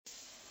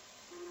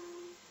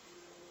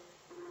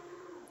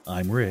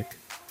I'm Rick.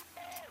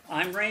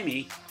 I'm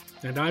Raimi.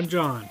 And I'm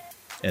John.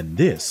 And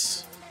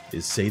this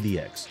is Say the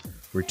X,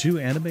 where two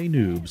anime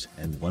noobs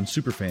and one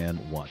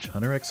superfan watch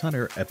Hunter x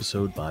Hunter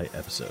episode by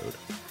episode.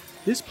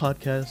 This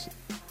podcast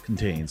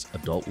contains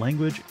adult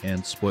language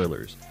and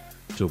spoilers.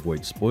 To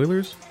avoid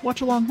spoilers,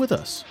 watch along with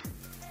us.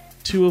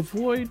 To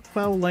avoid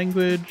foul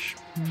language,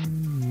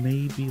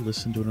 maybe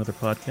listen to another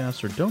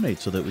podcast or donate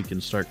so that we can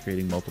start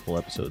creating multiple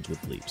episodes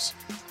with bleeps.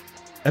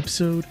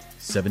 Episode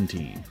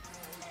 17.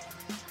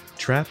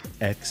 Trap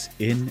X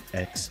in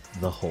X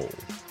the Hole.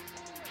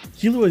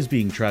 Killua is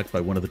being tracked by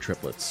one of the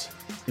triplets,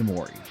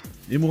 Imori.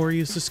 Imori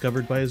is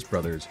discovered by his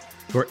brothers,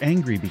 who are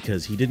angry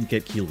because he didn't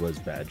get Killua's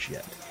badge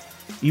yet.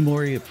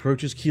 Imori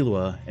approaches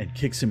Killua and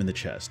kicks him in the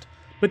chest,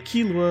 but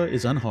Killua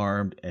is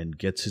unharmed and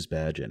gets his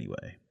badge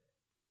anyway.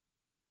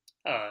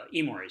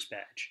 Imori's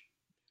badge.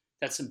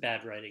 That's some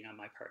bad writing on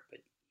my part, but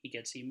he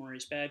gets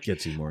Imori's badge.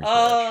 Gets Imori's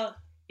badge.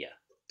 Yeah,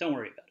 don't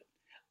worry about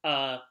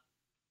it.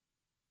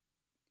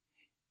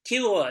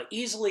 Killua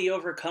easily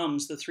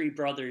overcomes the three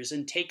brothers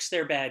and takes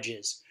their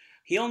badges.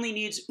 He only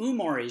needs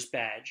Umori's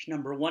badge,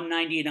 number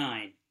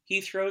 199.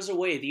 He throws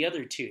away the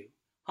other two.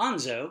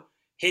 Hanzo,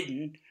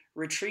 hidden,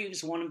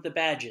 retrieves one of the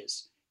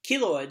badges.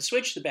 Killua had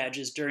switched the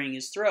badges during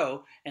his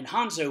throw, and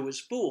Hanzo was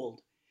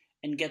fooled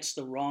and gets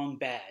the wrong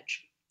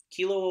badge.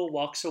 Killua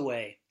walks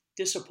away,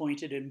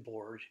 disappointed and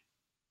bored.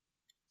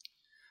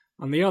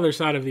 On the other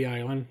side of the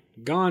island,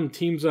 Gon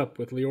teams up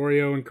with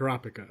Leorio and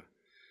Kurapika.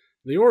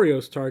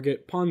 Leorio's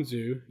target,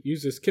 Ponzu,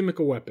 uses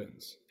chemical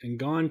weapons, and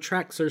Gon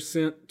tracks her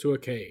scent to a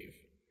cave.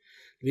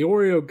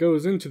 Leorio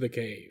goes into the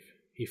cave.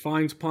 He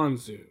finds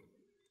Ponzu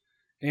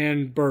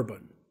and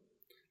Bourbon.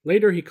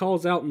 Later, he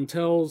calls out and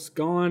tells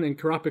Gon and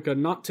Kurapika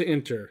not to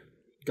enter.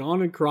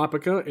 Gon and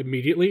Kurapika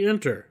immediately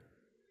enter.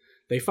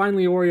 They find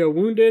Leorio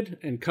wounded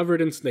and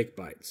covered in snake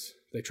bites.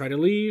 They try to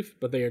leave,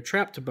 but they are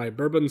trapped by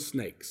Bourbon's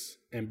snakes,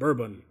 and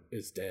Bourbon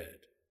is dead.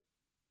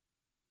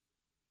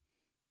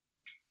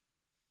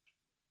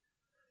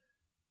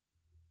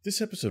 This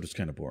episode is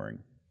kind of boring.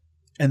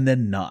 And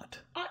then not.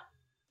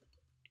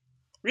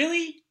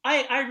 Really?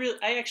 I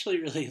actually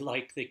really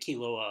like the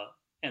Killua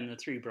and the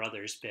three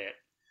brothers bit.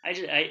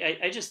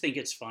 I just think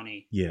it's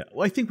funny. Yeah,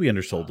 well, I think we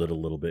undersold it a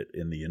little bit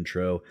in the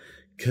intro,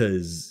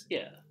 because,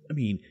 yeah. I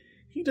mean,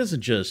 he's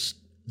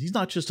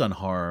not just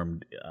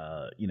unharmed,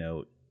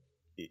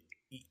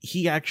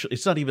 he actually,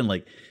 it's not even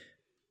like,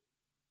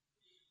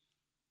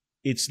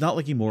 it's not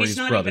like Imori's brothers. He's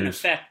not even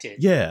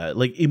affected. Yeah,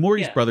 like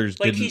Imori's brothers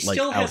didn't out him. He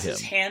still has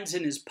his hands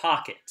in his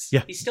pockets.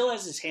 Yeah. He still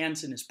has his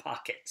hands in his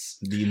pockets.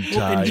 The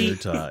entire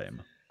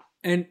time.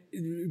 And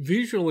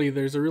visually,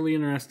 there's a really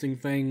interesting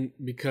thing,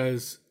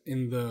 because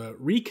in the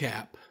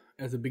recap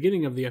at the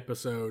beginning of the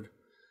episode,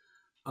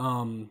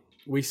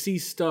 we see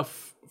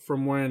stuff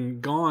from when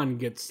Gon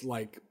gets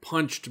like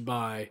punched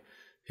by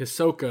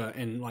Hisoka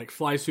and like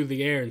flies through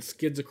the air and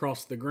skids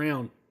across the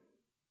ground.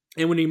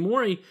 And when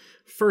Imori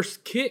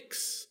first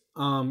kicks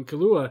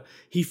Killua,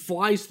 he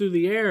flies through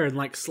the air and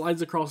like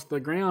slides across the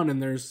ground,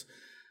 and there's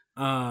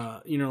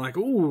like,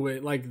 ooh,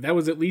 like that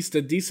was at least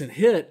a decent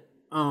hit.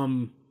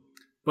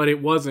 But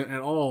it wasn't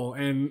at all,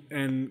 and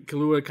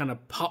Killua kind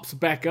of pops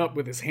back up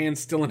with his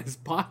hands still in his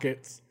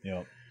pockets.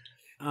 Yep.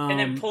 And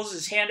then pulls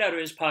his hand out of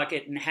his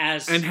pocket and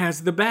has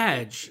the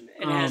badge.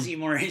 And has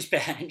Imori's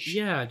badge.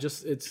 Yeah,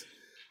 just it's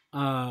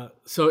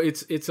so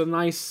it's a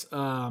nice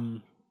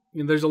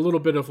there's a little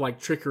bit of like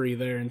trickery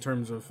there in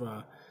terms of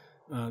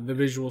the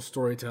visual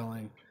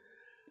storytelling.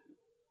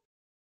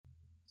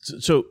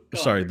 So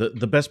sorry,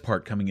 the best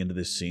part coming into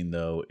this scene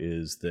though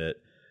is that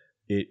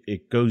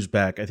it goes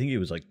back, I think it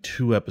was like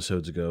 2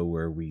 episodes ago,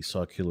 where we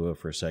saw Killua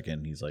for a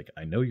second. He's like,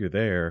 I know you're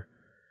there.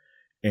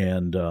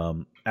 And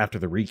after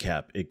the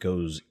recap, it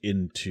goes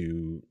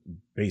into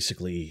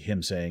basically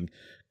him saying,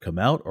 come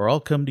out or I'll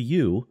come to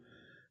you.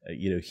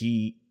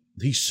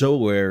 He's so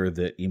aware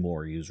that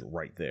Imori is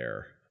right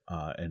there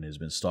and has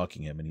been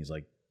stalking him. And he's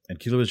like, and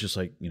Killua's just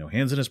like,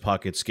 hands in his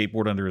pockets,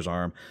 skateboard under his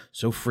arm,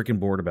 so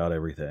freaking bored about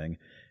everything.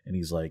 And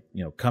he's like,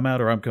 come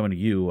out or I'm coming to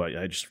you.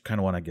 I just kind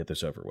of want to get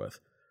this over with.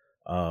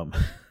 And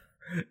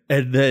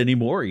then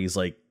Imori's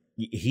like,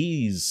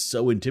 he's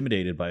so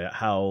intimidated by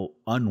how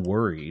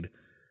unworried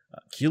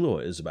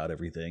Killua is about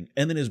everything,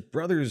 and then his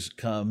brothers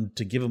come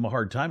to give him a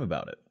hard time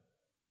about it.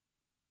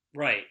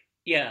 Right.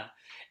 Yeah,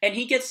 and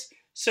he gets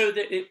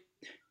it's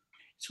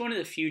one of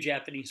the few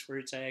Japanese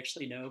words I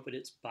actually know, but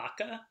it's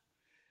baka,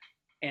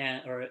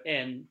 and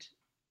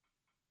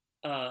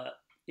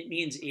it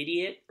means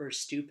idiot or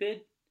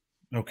stupid.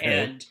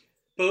 Okay. And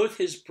both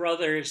his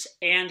brothers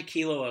and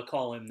Killua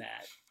call him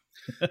that.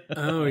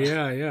 Oh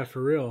yeah,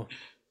 for real.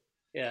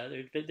 Yeah,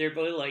 they're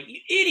both like, you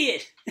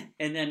idiot,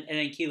 and then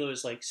Killua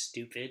is like,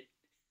 stupid.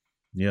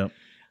 Yep.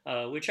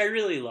 Which I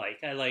really like.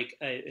 I like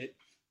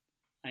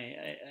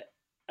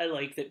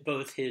that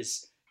both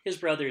his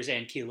brothers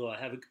and Killua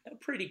have a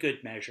pretty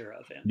good measure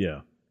of him.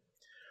 Yeah.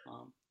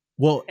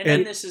 And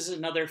then this is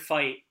another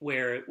fight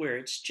where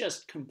it's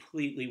just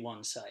completely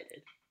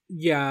one-sided.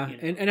 Yeah, You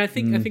know? and I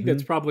think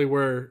that's probably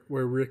where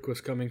Rick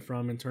was coming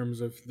from in terms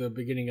of the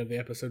beginning of the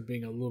episode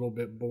being a little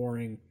bit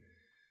boring.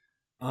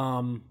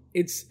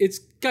 It's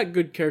got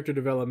good character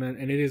development,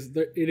 and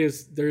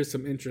there is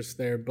some interest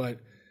there, but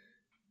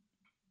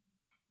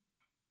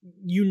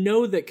you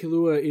know that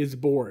Killua is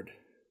bored.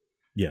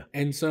 Yeah.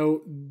 And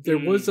so there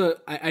was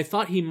I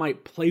thought he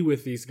might play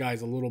with these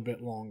guys a little bit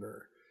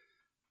longer.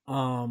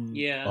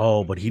 Yeah.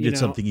 Oh, but he did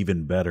something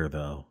even better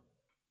though.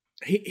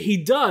 He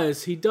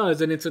does,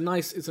 and it's a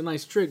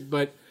nice trick,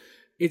 but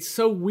it's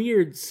so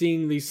weird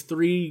seeing these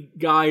three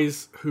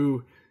guys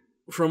who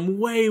from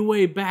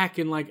way back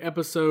in like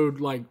episode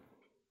like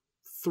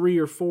 3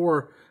 or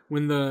 4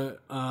 when the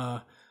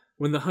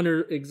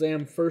Hunter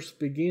exam first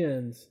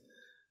begins,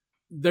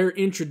 they're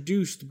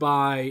introduced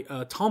by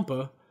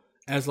Tompa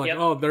as like,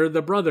 oh, they're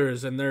the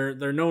brothers and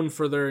they're known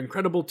for their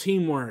incredible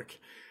teamwork.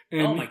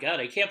 And, oh my god,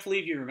 I can't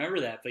believe you remember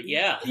that, but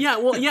yeah.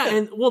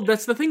 and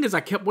that's the thing is I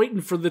kept waiting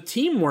for the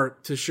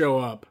teamwork to show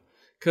up.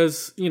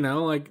 Cause,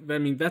 that's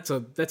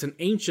an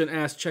ancient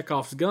ass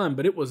Chekhov's gun,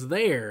 but it was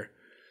there.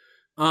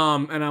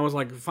 And I was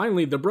like,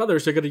 finally the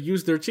brothers are gonna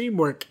use their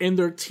teamwork. And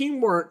their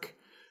teamwork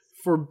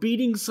for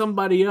beating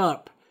somebody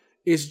up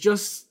is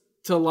just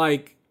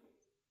to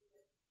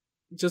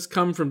just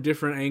come from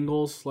different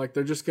angles. Like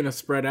they're just gonna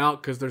spread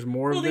out because there's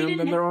more of them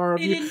than there are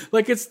of you.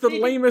 Like it's the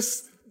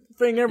lamest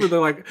thing ever.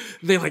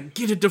 They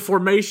get into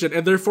formation,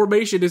 and their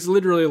formation is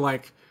literally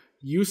like,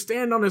 you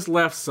stand on his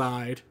left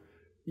side,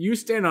 you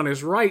stand on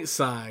his right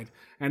side,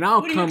 and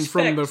I'll come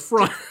from the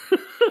front.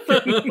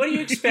 What do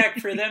you expect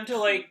for them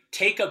to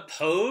take a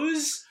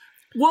pose?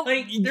 Well,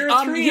 there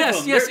are three of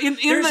them. Yes.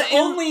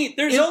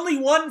 There's only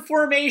one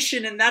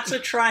formation, and that's a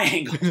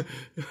triangle.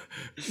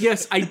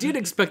 Yes, I did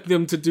expect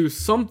them to do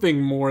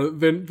something more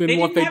than what they did. They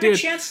didn't have a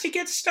chance to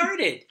get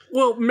started.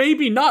 Well,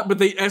 maybe not,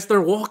 but as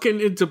they're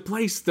walking into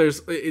place,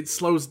 it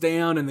slows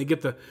down, and they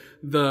get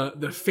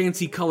the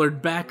fancy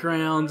colored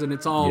backgrounds, and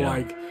it's all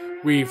like,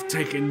 we've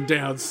taken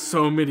down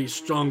so many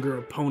stronger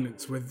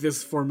opponents with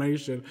this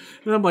formation.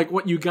 And I'm like,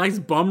 what, you guys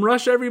bum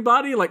rush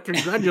everybody? Like,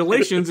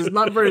 congratulations. It's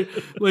not very,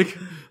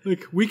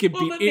 we could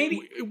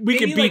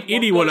beat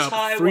anyone up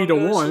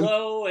 3-1.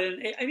 Low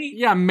and,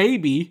 yeah,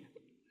 maybe.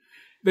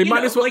 They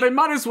might as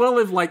well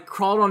have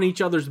crawled on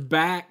each other's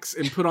backs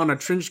and put on a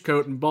trench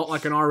coat and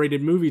bought an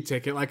R-rated movie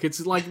ticket.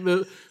 It's like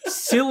the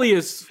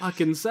silliest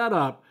fucking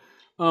setup,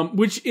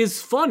 which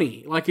is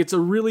funny. It's a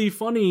really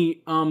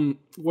funny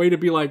way to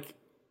be like,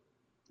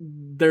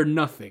 they're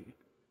nothing.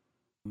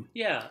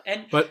 Yeah,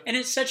 and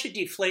it's such a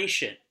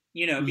deflation,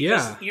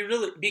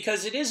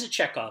 because it is a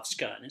Chekhov's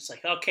gun. It's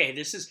like, okay,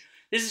 this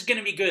is going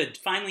to be good.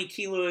 Finally,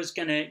 Killua is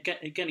gonna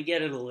get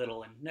it a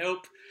little, and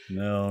nope.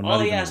 No, not all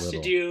he even has a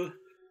little. to do.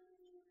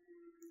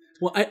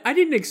 Well, I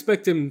didn't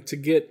expect him to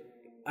get.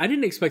 I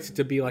didn't expect it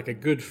to be a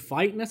good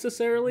fight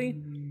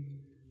necessarily,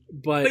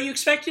 but you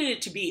expected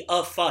it to be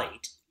a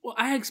fight. Well,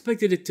 I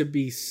expected it to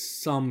be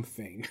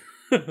something.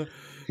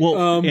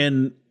 Well,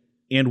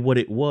 and what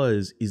it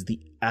was is the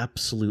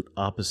absolute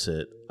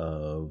opposite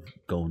of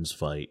Gon's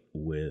fight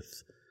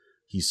with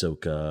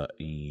Hisoka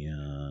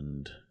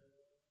and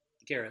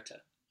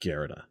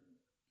Garata.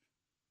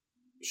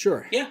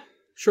 Sure. Yeah.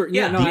 Sure.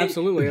 Yeah. No.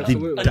 Absolutely.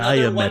 The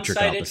diametric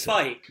one-sided opposite.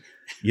 Fight.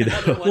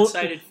 Another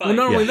one-sided fight. Well,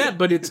 not only that,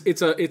 but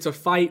it's a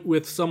fight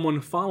with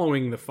someone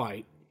following the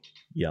fight.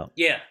 Yeah.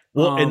 Yeah.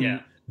 Well,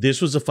 this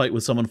was a fight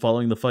with someone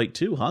following the fight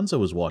too. Hanzo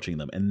was watching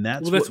them, and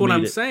that's what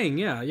I'm saying.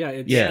 Yeah.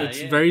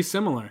 It's very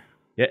similar.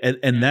 Yeah,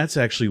 and that's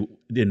actually,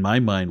 in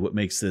my mind, what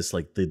makes this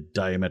the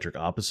diametric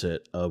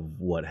opposite of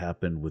what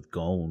happened with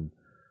Gon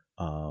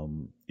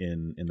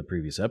in the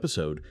previous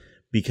episode.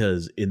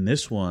 Because in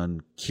this one,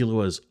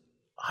 Killua's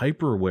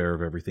hyper aware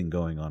of everything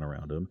going on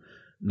around him.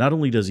 Not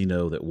only does he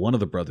know that one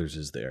of the brothers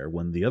is there,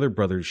 when the other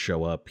brothers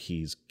show up,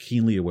 he's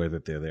keenly aware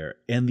that they're there.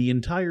 And the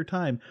entire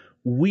time,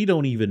 we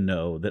don't even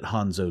know that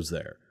Hanzo's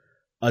there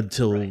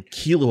until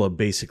Killua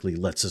basically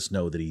lets us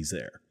know that he's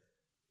there.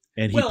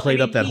 And he played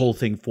up that whole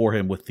thing for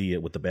him with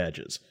the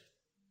badges.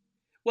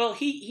 Well,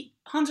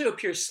 Hanzo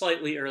appears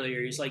slightly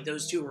earlier. He's like,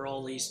 those two are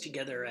always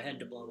together ahead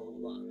to blah blah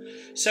blah.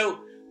 So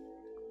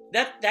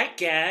that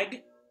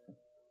gag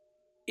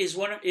is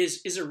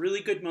a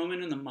really good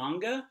moment in the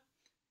manga,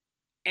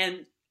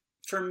 and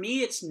for me,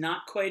 it's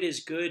not quite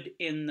as good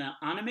in the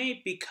anime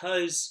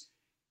because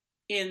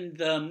in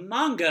the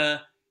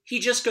manga he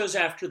just goes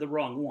after the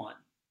wrong one.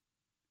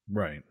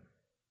 Right.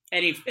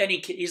 And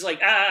he's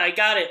like, I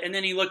got it. And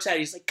then he looks at it,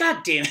 he's like,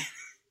 God damn it.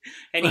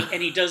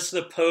 and he does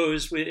the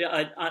pose with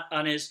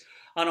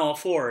on all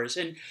fours.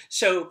 And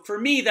so for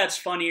me, that's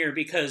funnier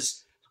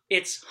because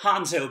it's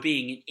Hanzo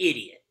being an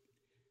idiot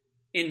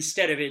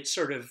instead of it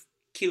sort of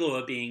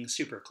Killua being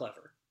super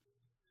clever.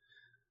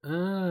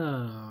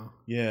 Oh.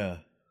 Yeah.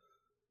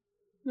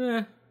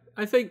 Yeah.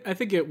 I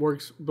think it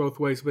works both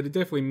ways, but it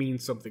definitely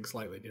means something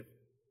slightly different.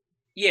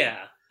 Yeah.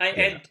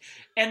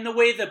 And the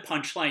way the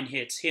punchline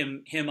hits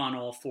him on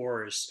all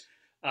fours,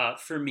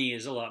 for me,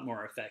 is a lot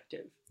more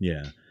effective.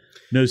 Yeah.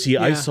 No, see,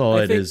 I saw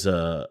it as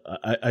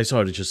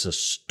just a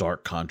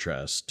stark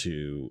contrast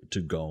to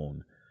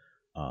Gon,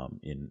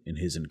 in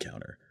his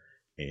encounter.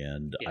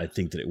 And Yeah. I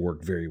think that it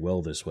worked very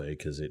well this way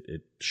because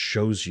it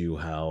shows you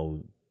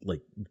how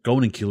like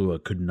Gon and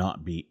Killua could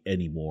not be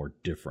any more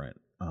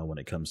different when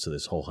it comes to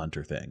this whole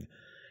hunter thing.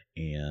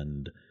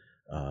 And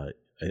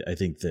I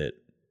think that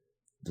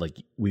like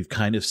we've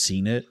kind of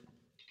seen it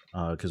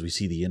because we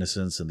see the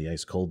innocence and the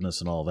ice coldness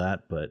and all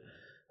that, but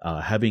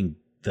having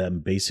them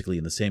basically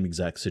in the same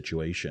exact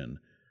situation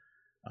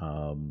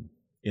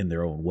in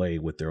their own way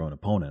with their own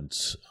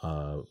opponents,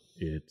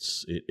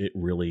 it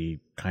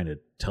really kind of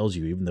tells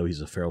you, even though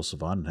he's a feral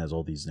savant and has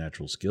all these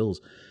natural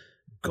skills,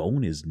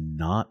 Gon is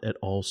not at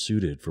all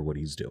suited for what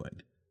he's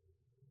doing.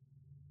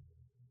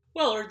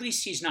 Well, or at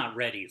least he's not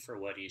ready for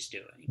what he's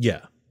doing.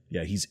 Yeah,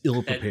 he's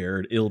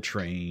ill-prepared,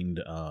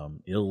 ill-trained,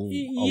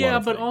 Yeah,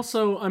 but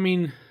also, I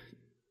mean,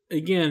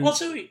 again,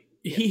 Also,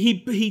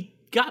 he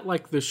got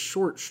like the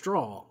short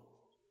straw.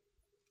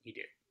 he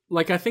did.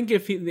 Like, I think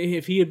if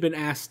he had been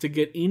asked to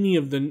get any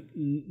of the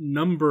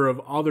number of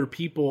other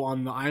people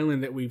on the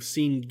island that we've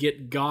seen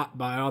get got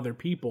by other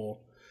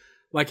people,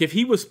 like if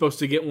he was supposed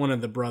to get one of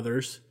the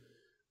brothers,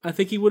 I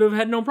think he would have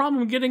had no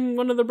problem getting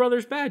one of the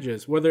brothers'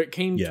 badges, whether it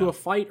came to a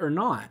fight or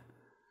not.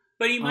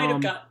 But he might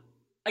have got.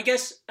 I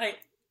guess. I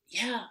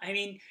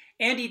mean,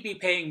 and he'd be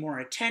paying more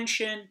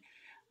attention.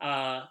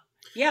 I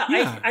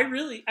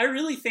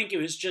really think it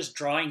was just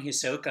drawing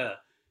Hisoka.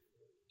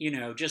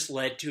 Just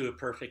led to a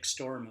perfect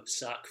storm of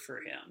suck for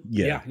him.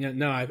 Yeah.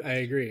 No, I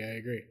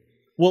agree.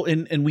 Well,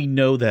 and we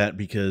know that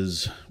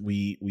because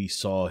we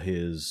saw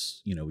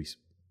his,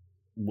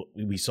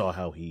 we saw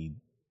how he,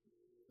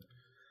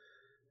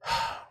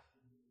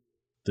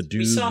 the dude.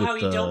 We saw with how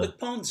he dealt with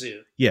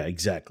Ponzu. Yeah,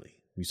 exactly.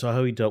 We saw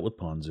how he dealt with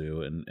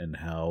Ponzu and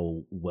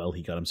how well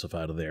he got himself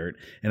out of there.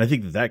 And I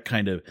think that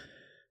kind of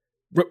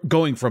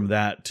going from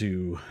that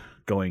to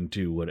going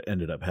to what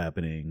ended up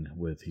happening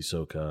with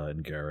Hisoka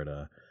and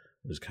Garada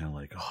was kind of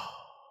like, oh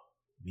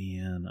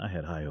man, I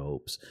had high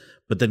hopes.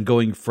 But then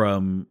going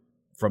from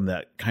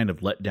that kind of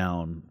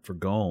letdown for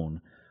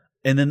Gon,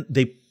 and then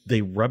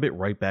they rub it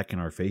right back in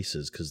our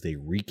faces because they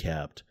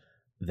recapped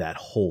that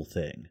whole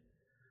thing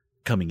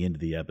coming into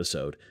the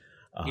episode.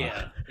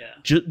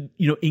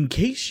 In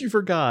case you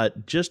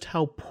forgot just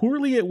how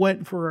poorly it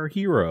went for our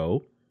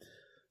hero,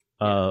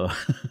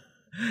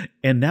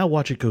 and now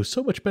watch it go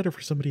so much better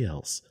for somebody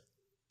else.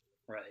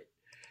 Right.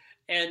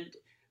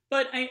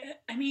 But I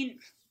mean,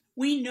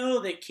 we know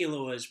that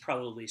Killua is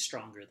probably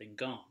stronger than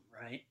Gon,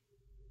 right?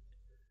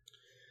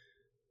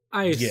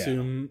 I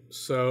assume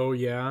so,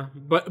 yeah.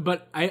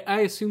 But I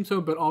assume so,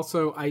 but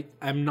also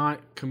I'm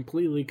not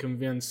completely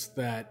convinced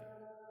that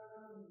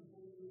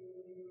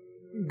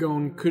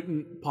Gon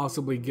couldn't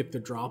possibly get the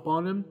drop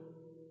on him.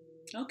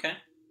 Okay.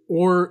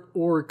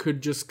 Or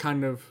could just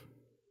kind of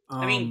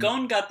I mean,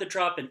 Gon got the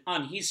drop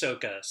on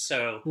Hisoka,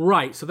 so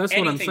right. So that's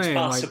what I'm saying.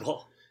 Possible.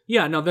 Like,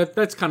 yeah, no,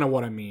 that's kind of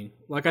what I mean.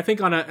 Like, I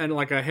think on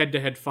a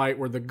head-to-head fight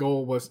where the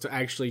goal was to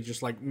actually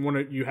just like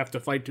you have to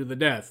fight to the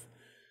death.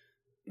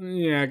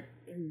 Yeah,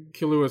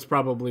 Killua's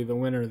probably the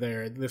winner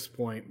there at this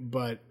point,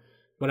 but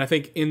I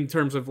think in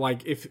terms of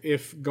like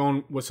if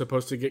Gon was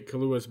supposed to get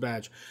Killua's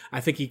badge,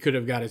 I think he could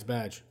have got his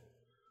badge.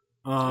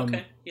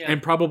 And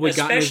probably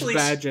gotten his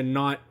badge and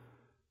not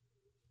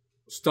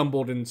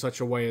stumbled in such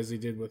a way as he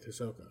did with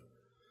Hisoka.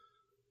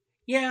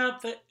 Yeah,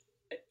 but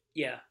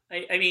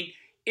I mean,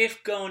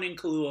 if Gon and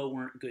Killua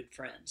weren't good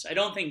friends, I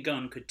don't think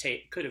Gon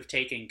could have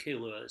taken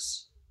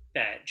Killua's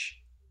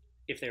badge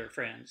if they were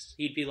friends.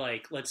 He'd be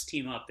like, let's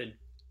team up and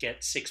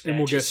get 6 badges. And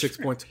we'll get 6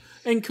 points.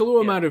 And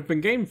Killua might have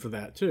been game for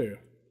that too.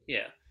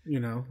 Yeah.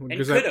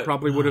 Because that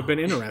probably would have been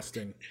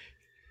interesting.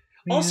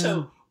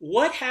 Also,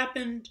 what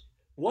happened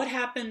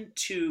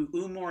to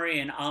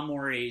Umori and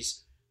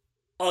Amori's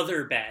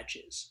other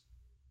badges?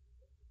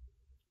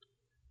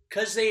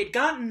 Because they had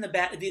gotten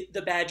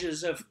the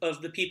badges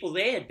of the people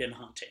they had been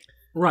hunting.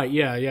 Right,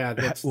 yeah.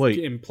 That's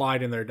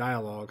implied in their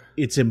dialogue.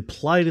 It's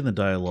implied in the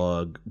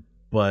dialogue,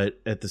 but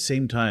at the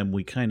same time,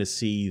 we kind of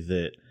see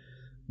that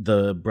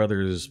the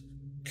brothers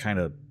kind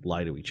of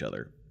lie to each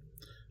other.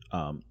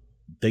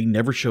 They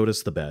never showed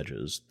us the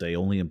badges. They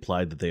only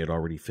implied that they had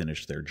already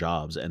finished their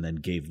jobs and then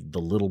gave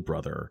the little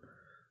brother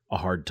a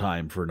hard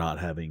time for not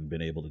having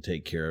been able to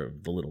take care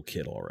of the little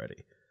kid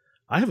already.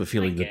 I have a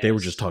feeling that they were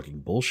just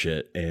talking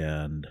bullshit,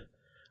 and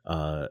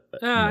I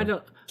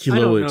don't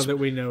know that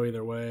we know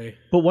either way.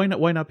 But why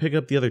not pick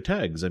up the other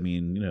tags? I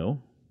mean,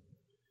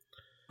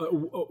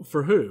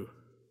 for who?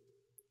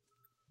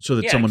 So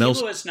that someone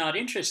else. Killua's not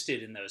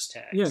interested in those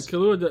tags. Yeah,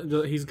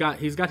 Killua, he's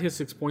got his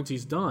 6 points.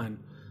 He's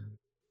done.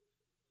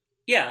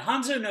 Yeah,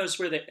 Hanzo knows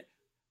where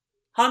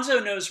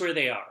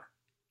they are.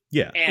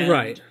 Yeah,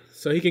 right.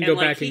 So he can go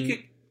back and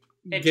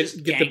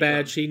get the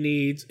badge he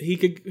needs. He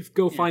could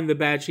go find the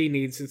badge he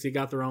needs since he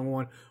got the wrong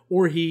one,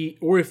 or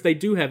if they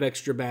do have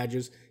extra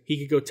badges, he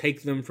could go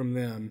take them from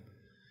them.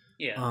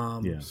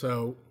 Yeah.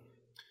 So.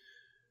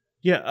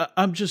 Yeah,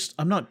 I'm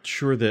not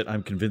sure that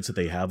I'm convinced that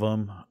they have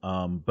them,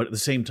 but at the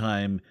same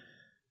time,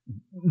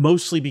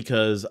 mostly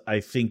because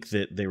I think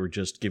that they were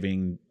just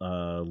giving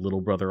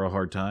little brother a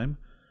hard time.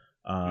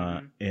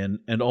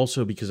 And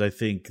also because I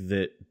think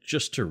that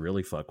just to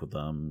really fuck with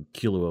them,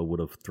 Killua would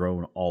have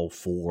thrown all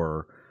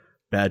 4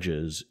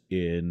 badges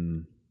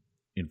in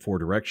 4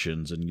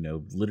 directions and,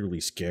 literally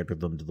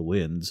scattered them to the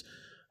winds,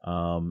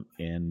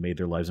 and made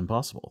their lives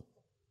impossible.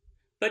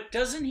 But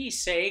doesn't he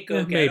say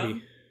go get maybe.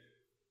 him?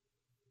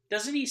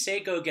 Doesn't he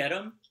say go get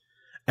him?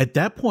 At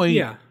that point,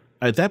 Yeah.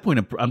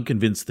 I'm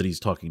convinced that he's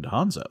talking to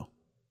Hanzo.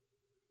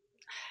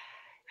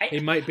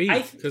 It might be,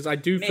 because I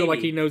do feel like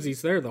he knows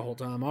he's there the whole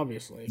time,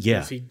 obviously.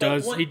 Yeah. He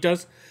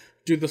does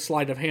do the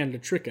sleight of hand to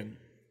trick him.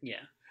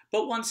 Yeah.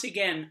 But once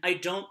again, I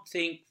don't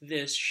think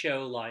this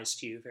show lies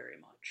to you very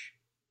much.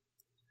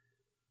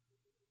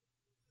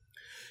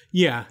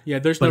 Yeah,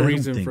 there's no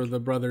reason for the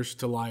brothers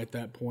to lie at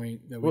that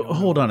point.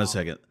 Hold on a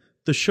second.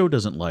 The show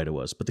doesn't lie to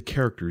us, but the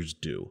characters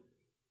do.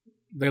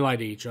 They lie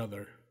to each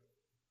other.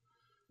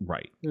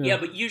 Right. Yeah,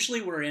 but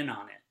usually we're in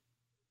on it.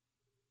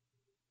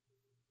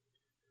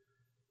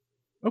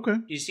 Okay.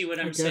 Do you see what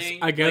I'm saying?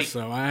 I guess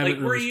so. I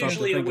haven't we're really started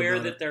to usually think aware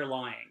about that it. they're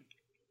lying.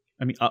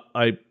 I mean,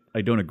 I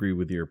don't agree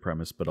with your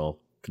premise, but I'll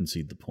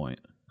concede the point.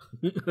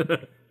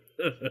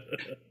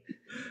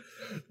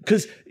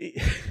 Because,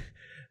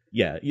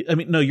 yeah, I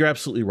mean, no, you're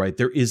absolutely right.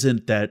 There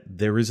isn't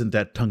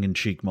that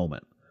tongue-in-cheek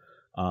moment.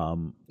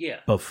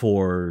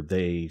 Before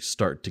they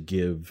start to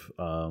give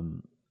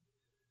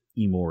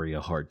Imori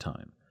a hard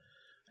time.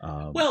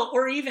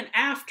 Or even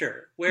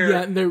after,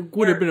 where there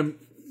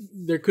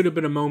could have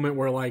been a moment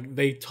where like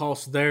they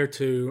tossed their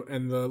 2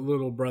 and the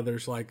little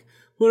brother's like,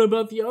 what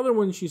about the other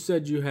ones you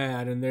said you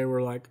had? And they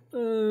were like,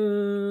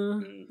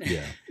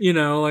 yeah.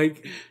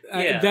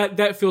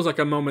 That feels like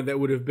a moment that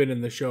would have been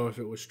in the show if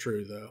it was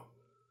true, though.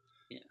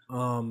 Yeah.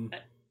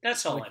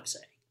 That's all I'm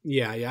saying.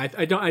 Yeah.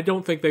 I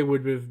don't think they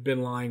would have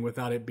been lying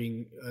without it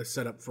being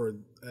set up for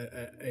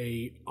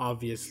a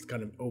obvious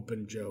kind of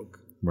open joke.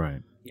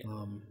 Right.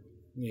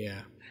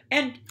 Yeah.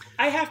 And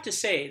I have to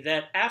say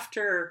that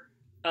after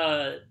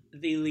the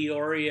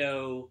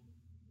Leorio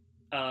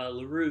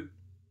Larute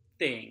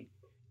thing,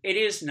 it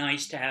is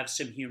nice to have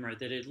some humor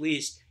that at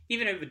least,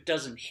 even if it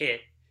doesn't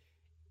hit,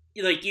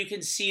 like you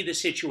can see the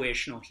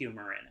situational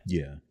humor in it.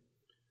 Yeah.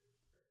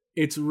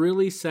 It's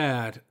really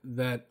sad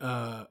that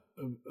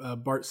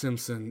Bart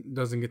Simpson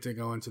doesn't get to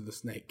go into the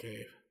snake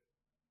cave.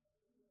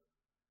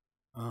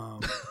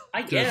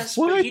 I guess,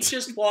 what? but he'd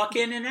just walk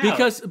in and out.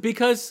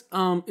 Because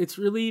it's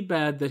really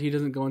bad that he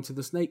doesn't go into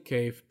the snake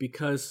cave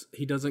because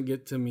he doesn't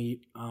get to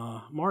meet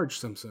Marge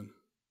Simpson.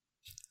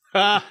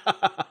 Womp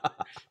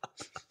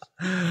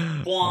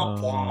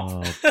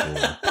womp.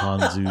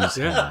 Ponzu's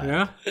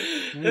Yeah.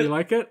 You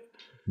like it?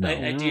 No.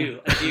 I do.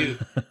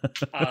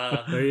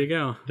 There you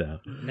go. No.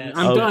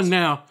 I'm done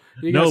now.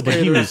 You guys but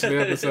carry he the was rest of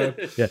the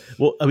episode. Yeah.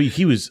 Well, I mean,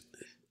 he was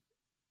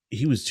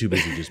too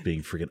busy just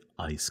being freaking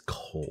ice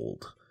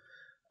cold.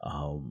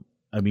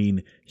 I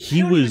mean, I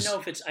don't even know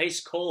if it's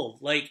ice cold.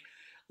 Like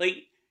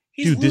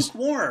he's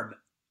lukewarm.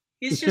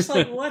 He's just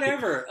like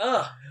whatever.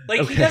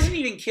 He doesn't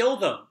even kill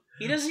them.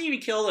 He doesn't.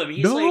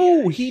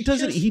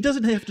 He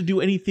doesn't have to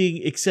do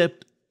anything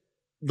except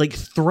like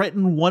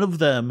threaten one of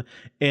them,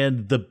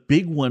 and the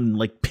big one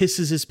like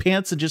pisses his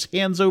pants and just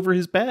hands over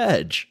his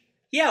badge.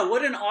 Yeah,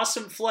 what an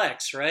awesome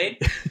flex, right?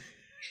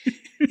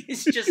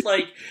 He's just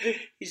like,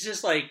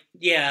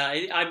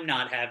 yeah, I'm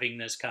not having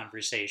this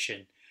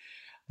conversation.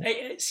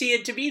 See,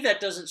 and to me,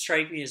 that doesn't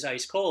strike me as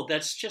ice cold.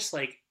 That's just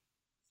like,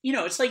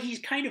 it's like he's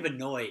kind of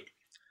annoyed.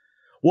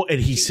 Well,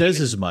 and he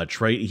says as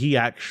much, right? He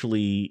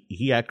actually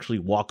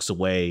walks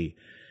away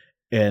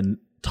and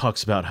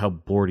talks about how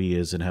bored he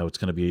is and how it's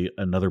going to be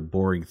another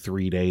boring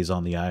 3 days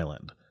on the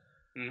island.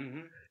 Mm-hmm.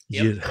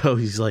 Yep.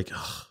 He's like,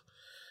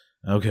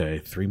 okay,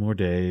 3 more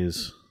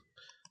days.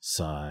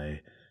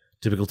 Sigh.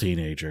 Typical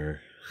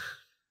teenager.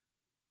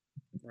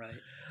 Right.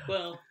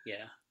 Well,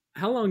 yeah.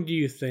 How long do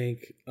you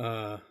think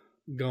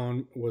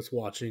Gon was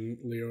watching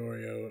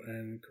Leorio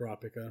and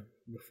Kurapika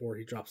before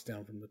he drops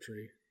down from the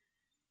tree?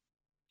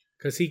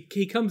 Because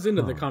he comes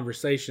into the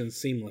conversation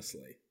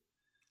seamlessly.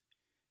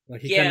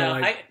 Like he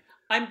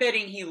I'm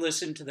betting he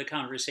listened to the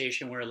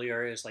conversation where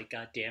Leorio is like,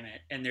 God damn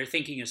it. And they're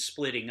thinking of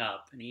splitting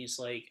up. And he's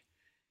like,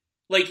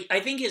 I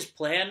think his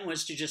plan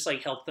was to just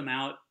like help them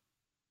out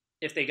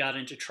if they got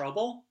into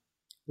trouble.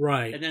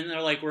 Right. And then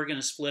they're like, we're going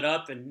to split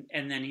up. And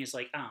then he's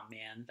like, oh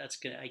man, that's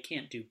good. I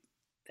can't do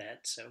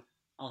that. So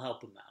I'll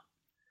help him out.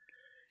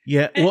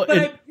 Yeah.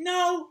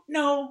 No.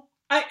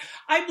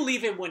 I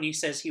believe him when he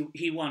says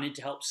he wanted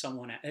to help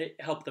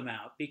them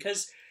out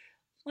because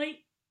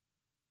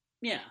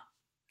yeah.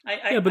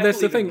 But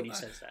that's the thing. When he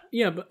says that.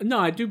 Yeah, but no,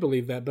 I do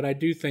believe that, but I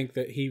do think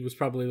that he was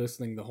probably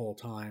listening the whole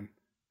time.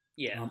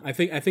 Yeah, I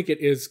think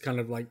it is kind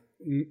of like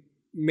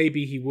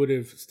maybe he would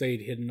have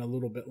stayed hidden a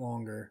little bit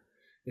longer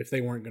if they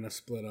weren't going to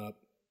split up.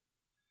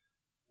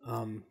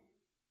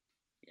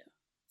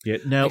 Yeah.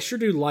 Now I sure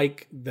do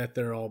like that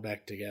they're all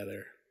back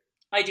together.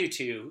 I do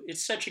too.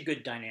 It's such a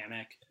good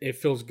dynamic. It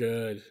feels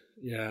good.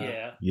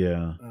 Yeah.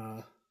 Yeah.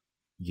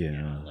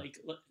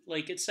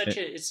 Like it's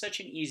such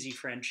an easy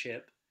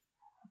friendship.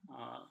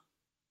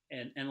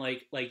 And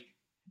like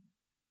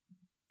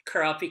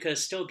Karapika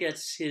still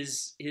gets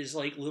his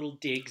like little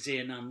digs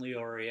in on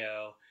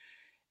Leorio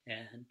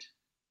and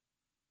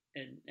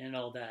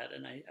all that,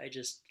 and I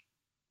just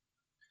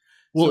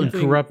Well, and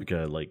Something-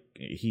 Karapika, like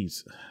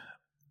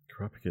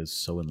Karapika is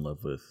so in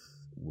love with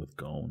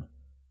Gon.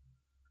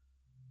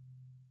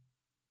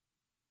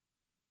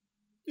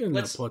 in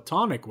Let's- a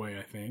platonic way,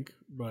 I think,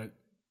 but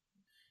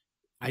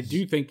I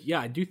do think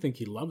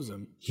he loves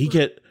him. I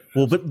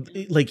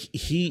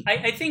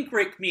think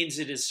Rick means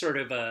it as sort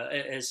of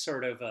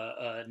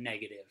a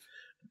negative.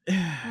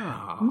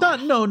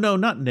 Not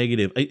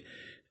negative.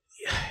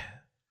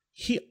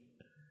 He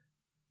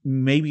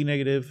maybe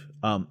negative,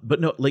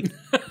 but no, like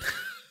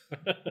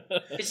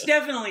It's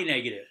definitely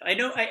negative. I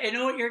know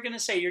what you're gonna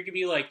say. You're gonna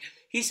be like,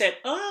 he said,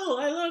 "Oh,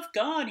 I love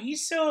Gon.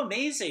 He's so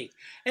amazing."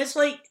 And it's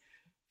like,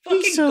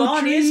 fucking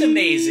Gon is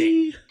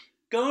amazing.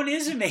 Gon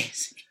is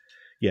amazing.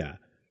 Yeah.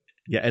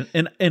 Yeah,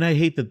 and I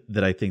hate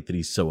that I think that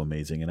he's so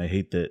amazing, and I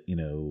hate that,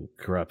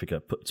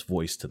 Karapika puts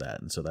voice to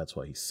that, and so that's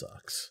why he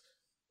sucks.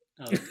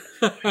 Oh.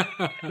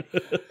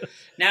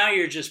 Now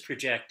you're just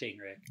projecting,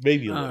 Rick.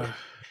 Maybe a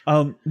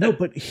little. No,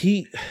 but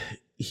he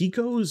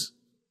goes.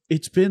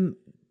 It's been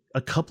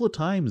a couple of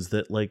times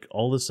that, like,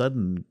 all of a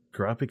sudden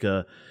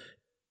Karapika,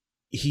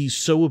 he's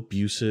so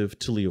abusive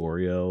to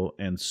Leorio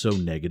and so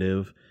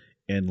negative,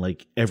 and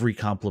like every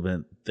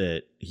compliment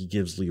that he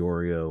gives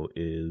Leorio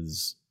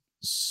is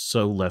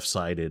so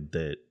left-sided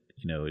that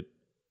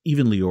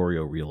even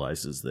Leorio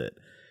realizes that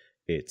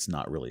it's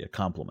not really a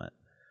compliment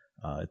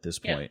at this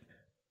point.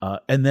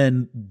 And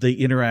then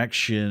the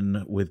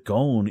interaction with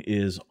Gon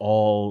is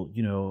all,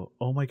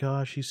 oh my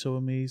gosh, he's so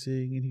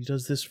amazing, and he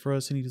does this for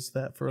us, and he does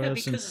that for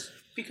us.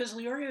 Because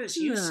Leorio is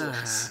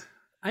useless.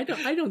 I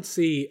don't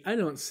see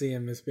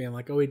him as being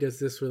like, oh, he does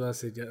this with us,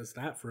 he does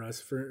that for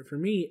us. For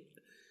me,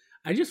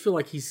 I just feel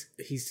like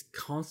he's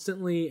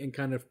constantly and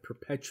kind of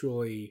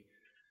perpetually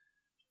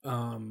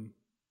in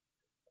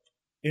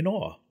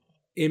awe.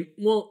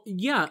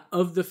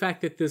 Of the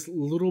fact that this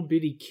little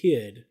bitty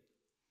kid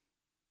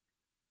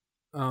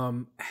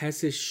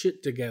has his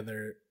shit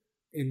together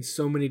in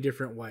so many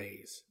different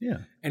ways. Yeah.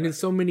 And in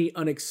so many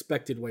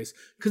unexpected ways.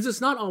 Because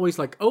it's not always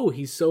like, oh,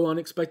 he's so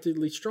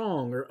unexpectedly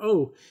strong, or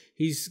oh,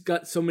 he's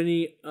got so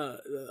many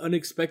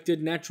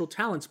unexpected natural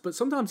talents. But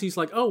sometimes he's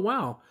like, oh,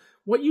 wow,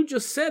 what you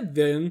just said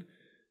then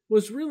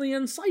was really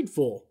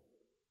insightful,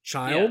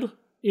 child.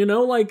 Yeah.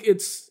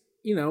 It's,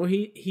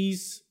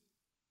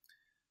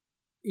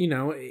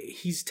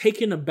 he's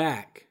taken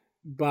aback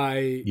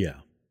by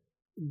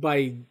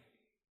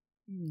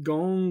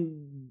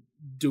Gon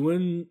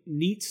doing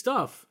neat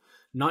stuff,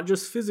 not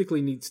just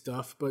physically neat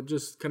stuff, but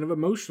just kind of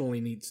emotionally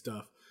neat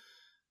stuff.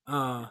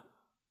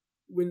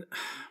 When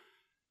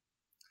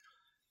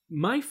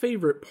my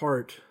favorite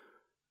part,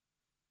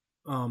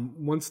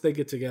 once they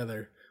get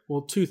together,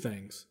 well, two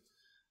things.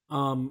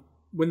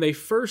 When they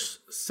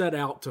first set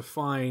out to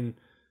find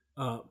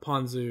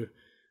Ponzu,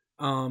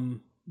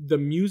 the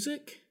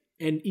music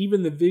and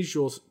even the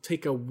visuals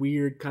take a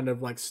weird kind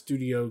of like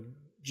Studio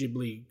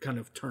Ghibli kind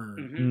of turn.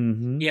 Mm-hmm.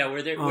 Mm-hmm. Yeah,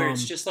 where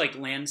it's just like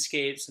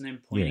landscapes and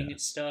then pointing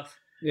at stuff.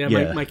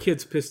 Yeah, my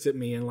kid's pissed at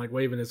me and like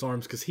waving his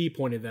arms because he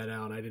pointed that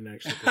out. I didn't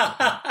actually.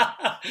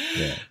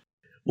 Yeah.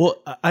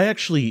 Well, I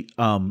actually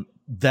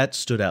that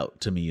stood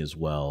out to me as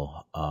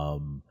well,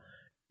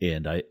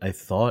 and I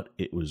thought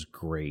it was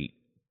great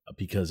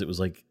because it was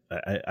like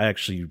I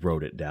actually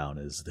wrote it down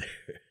as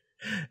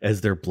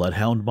their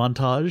Bloodhound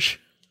montage.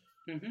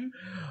 Mm-hmm.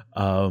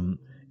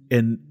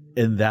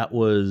 And that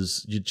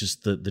was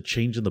just the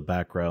change in the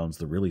backgrounds,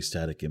 the really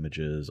static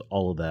images,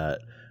 all of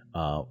that,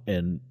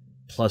 and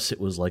plus it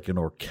was like an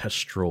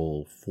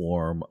orchestral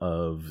form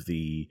of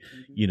the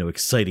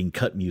exciting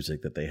cut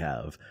music that they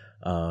have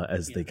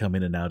as they come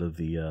in and out of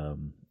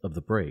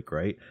the break,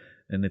 right?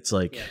 And it's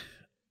like,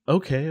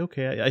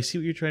 okay, I see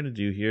what you're trying to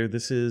do here.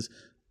 This is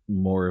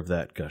more of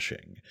that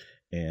gushing,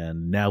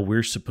 and now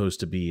we're supposed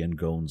to be in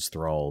Gon's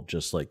thrall,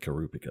 just like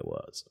Karupika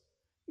was.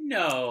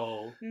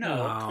 No,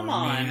 come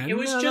on. Man. It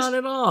was just not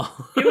at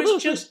all.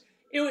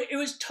 it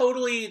was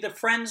totally the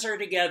friends are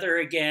together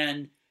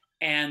again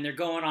and they're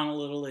going on a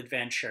little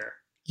adventure.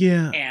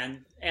 Yeah.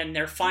 And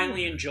they're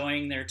finally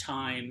enjoying their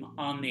time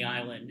on the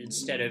island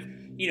instead of,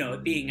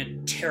 it being a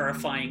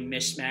terrifying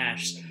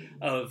mishmash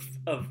of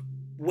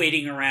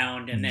waiting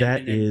around and then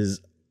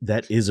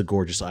that is a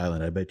gorgeous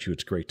island. I bet you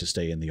it's great to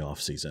stay in the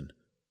off season.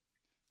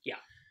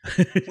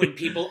 When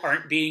people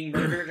aren't being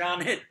murdered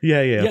on it.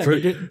 Yeah.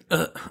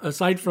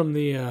 Aside from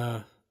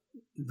the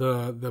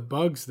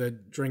bugs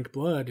that drink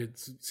blood, it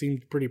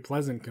seemed pretty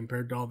pleasant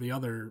compared to all the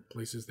other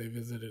places they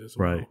visited as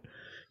well. Right.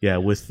 Yeah,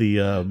 with the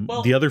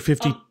other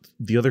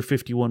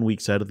 51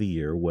 weeks out of the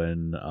year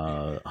when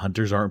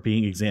hunters aren't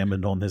being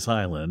examined on this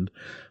island,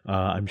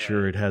 I'm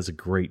sure it has a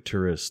great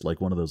tourist, like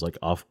one of those like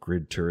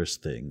off-grid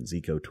tourist things,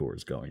 eco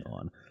tours going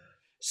on.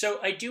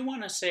 So I do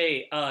want to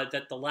say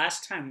that the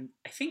last time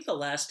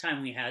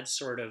we had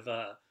sort of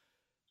a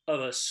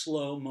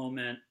slow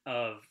moment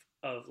of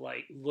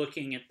like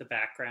looking at the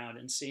background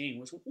and seeing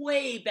was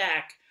way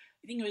back.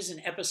 I think it was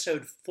in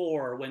episode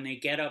 4 when they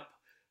get up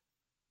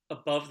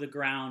above the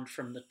ground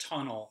from the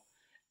tunnel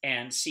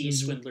and see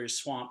Swindler's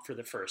Swamp for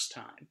the first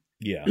time.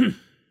 Yeah.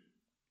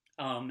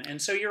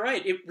 And so you're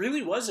right. It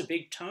really was a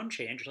big tone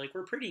change. Like,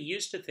 we're pretty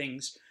used to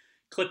things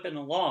clipping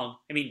along.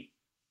 I mean,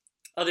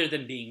 other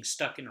than being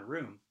stuck in a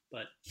room,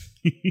 but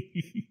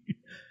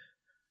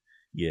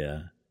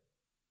yeah.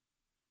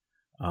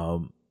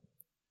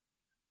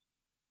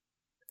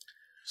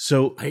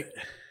 So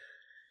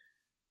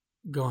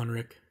Go on,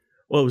 Rick.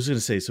 Well, I was going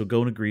to say, so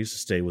Gon agrees to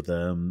stay with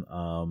them.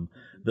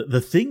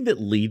 The thing that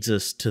leads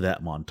us to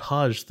that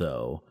montage,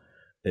 though,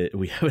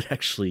 we haven't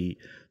actually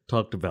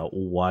talked about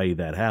why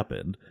that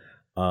happened.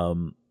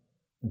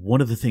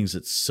 One of the things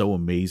that's so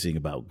amazing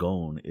about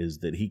Gon is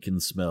that he can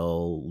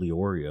smell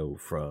Leorio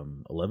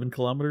from 11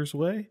 kilometers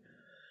away.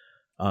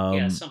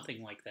 Yeah,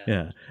 something like that.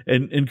 Yeah,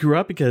 and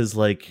Kurapika is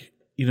like,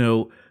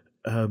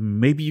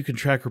 maybe you can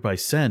track her by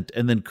scent,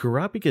 and then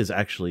Kurapika is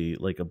actually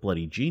like a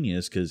bloody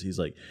genius because he's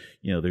like,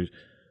 there's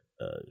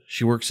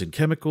she works in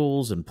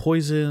chemicals and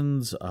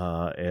poisons,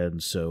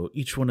 and so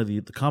each one of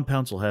the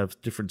compounds will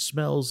have different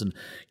smells, and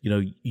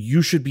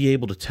you should be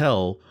able to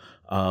tell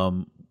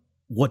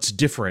what's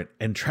different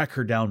and track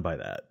her down by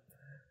that.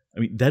 I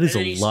mean, that is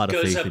a lot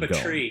of faith in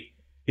Gon.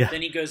 Yeah.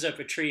 Then he goes up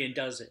a tree and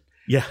does it.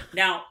 Yeah.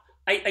 Now,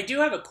 I do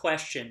have a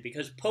question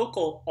because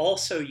Pokel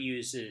also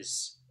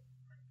uses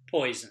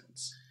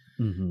poisons.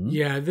 Mm-hmm.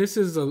 Yeah,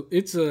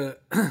 it's a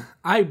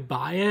I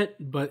buy it,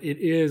 but it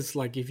is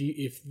like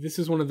if this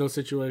is one of those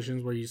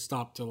situations where you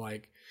stop to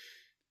like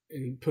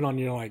and put on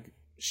your like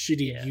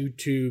shitty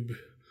YouTube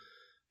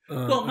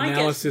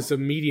analysis of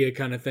media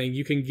kind of thing,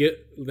 you can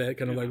get that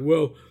kind of like,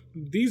 well,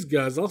 these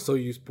guys also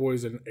use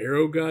poison.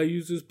 Arrow guy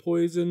uses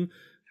poison,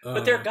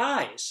 but they're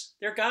guys.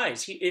 They're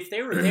guys. If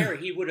they were there,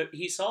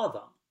 he saw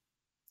them.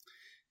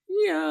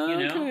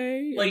 Yeah,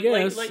 okay.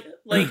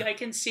 Like I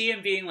can see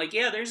him being like,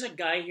 yeah, there's a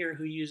guy here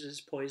who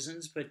uses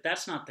poisons, but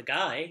that's not the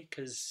guy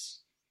because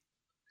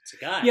it's a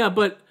guy. Yeah,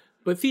 but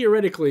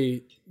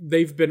theoretically,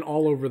 they've been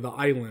all over the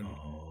island,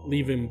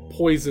 leaving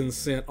poison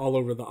scent all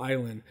over the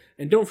island.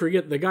 And don't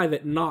forget, the guy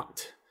that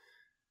knocked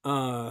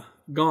Gon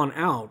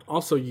out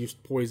also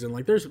used poison.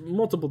 Like, there's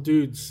multiple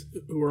dudes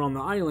who were on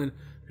the island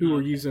who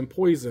were using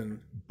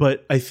poison.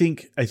 But I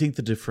think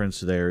the difference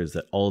there is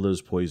that all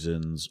those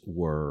poisons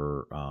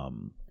were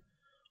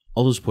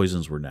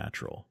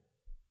natural.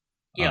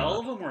 Yeah, all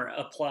of them were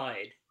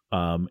applied.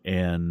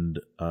 And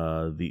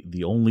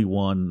the only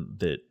one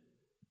that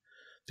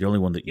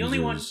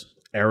uses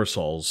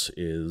aerosols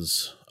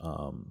is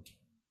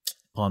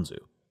Ponzu.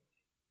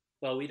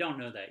 Well, we don't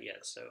know that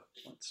yet, so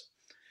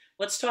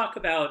let's talk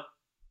about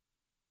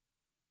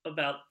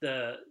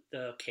the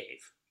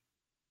cave,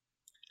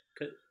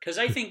 because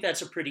I think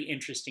that's a pretty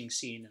interesting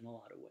scene in a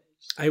lot of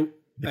ways.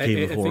 The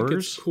Cave of Horrors? Think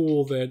it's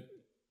cool that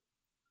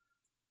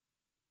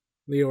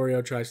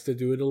Leorio tries to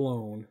do it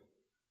alone.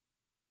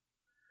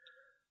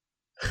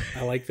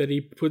 I like that he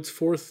puts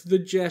forth the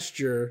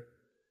gesture.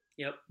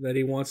 Yep. That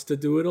he wants to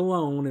do it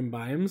alone and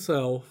by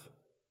himself.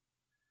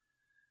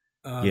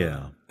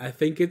 Yeah. I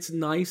think it's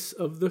nice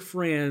of the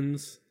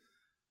friends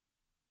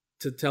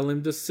to tell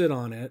him to sit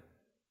on it.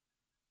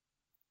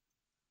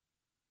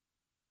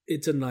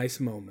 It's a nice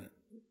moment.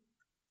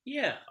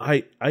 Yeah.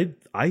 I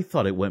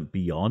thought it went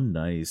beyond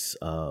nice.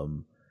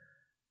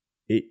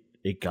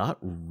 It got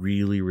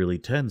really, really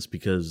tense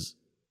because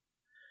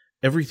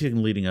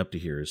everything leading up to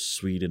here, as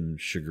sweet and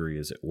sugary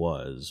as it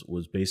was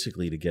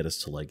basically to get us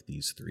to like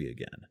these three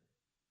again.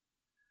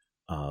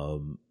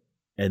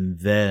 And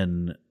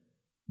then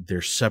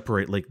they're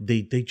separate. Like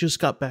they just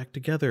got back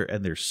together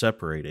and they're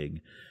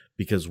separating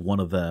because one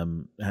of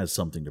them has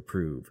something to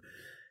prove.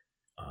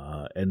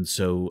 And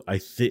so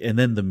and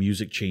then the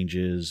music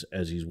changes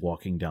as he's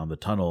walking down the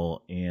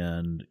tunnel,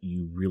 and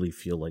you really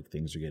feel like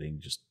things are getting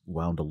just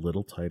wound a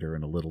little tighter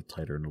and a little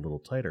tighter and a little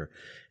tighter.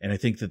 And I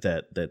think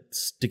that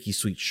sticky,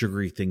 sweet,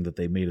 sugary thing that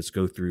they made us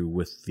go through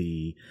with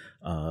the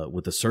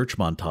search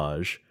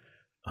montage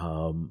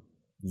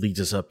leads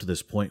us up to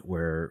this point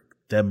where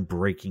them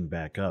breaking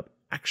back up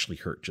actually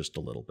hurt just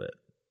a little bit.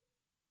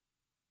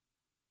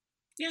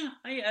 Yeah,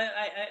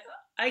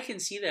 I can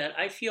see that.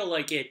 I feel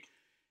like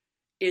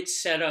it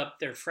set up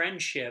their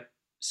friendship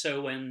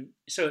so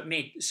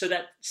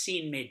that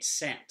scene made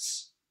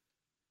sense.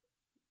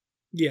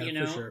 Yeah,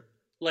 for sure.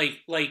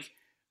 Like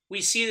we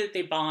see that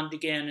they bond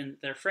again and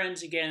they're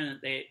friends again, and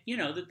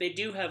that they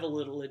do have a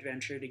little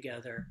adventure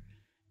together.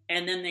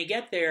 And then they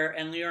get there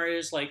and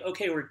Leorio's like,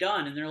 "Okay, we're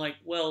done." And they're like,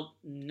 "Well,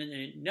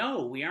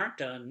 no, we aren't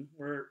done.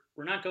 We're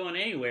not going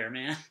anywhere,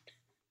 man."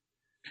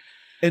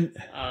 And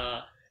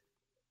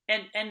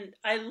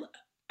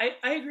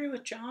I agree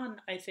with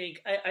John. I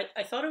think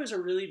I thought it was a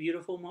really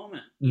beautiful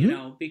moment,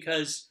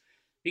 because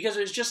it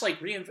was just like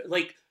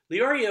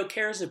Leorio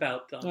cares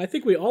about them. I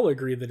think we all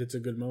agree that it's a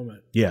good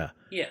moment. Yeah.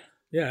 Yeah.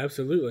 Yeah,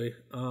 absolutely.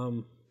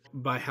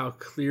 By how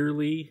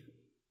clearly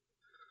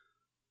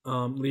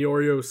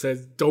Leorio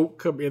says, "Don't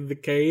come in the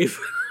cave."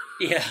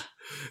 Yeah.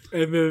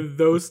 And then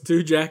those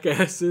two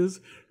jackasses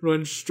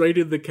run straight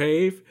in the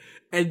cave,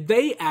 and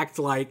they act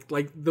like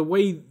the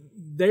way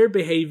their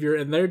behavior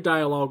and their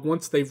dialogue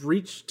once they've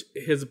reached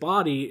his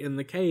body in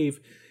the cave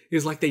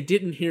is like they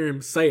didn't hear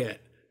him say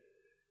it.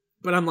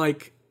 But I'm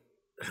like,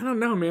 I don't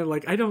know, man.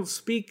 Like, I don't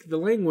speak the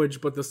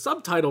language, but the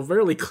subtitle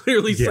very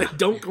clearly said,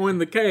 "Don't go in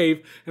the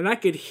cave," and I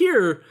could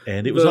hear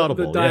and it was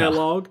audible, the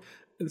dialogue,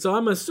 and so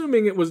I'm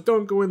assuming it was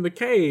 "Don't go in the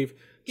cave."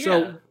 Yeah.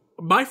 So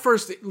my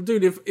first,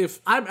 dude,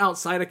 if I'm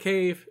outside a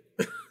cave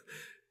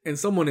and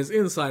someone is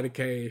inside a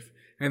cave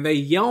and they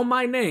yell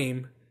my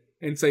name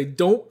and say,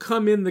 "Don't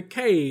come in the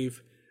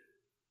cave,"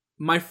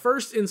 my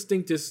first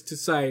instinct is to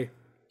say,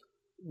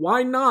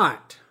 "Why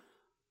not?"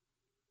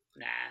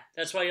 Nah,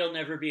 that's why you'll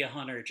never be a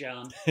hunter,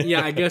 John.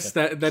 Yeah, I guess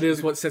that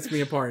is what sets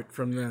me apart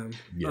from them.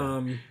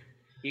 Yeah.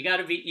 You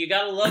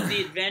gotta love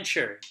the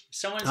adventure. If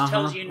someone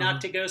tells you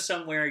not to go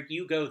somewhere,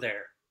 you go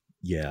there.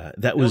 Yeah,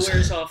 that was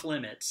Nowhere's off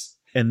limits.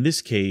 And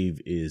this cave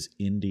is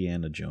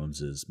Indiana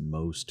Jones's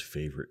most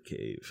favorite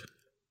cave.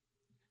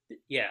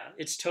 Yeah,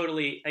 it's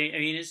totally. I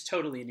mean, it's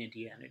totally an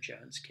Indiana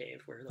Jones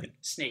cave where like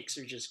snakes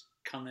are just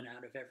coming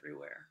out of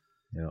everywhere.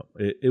 Yeah,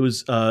 it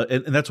was,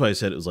 and that's why I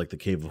said it was like the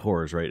Cave of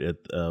Horrors, right?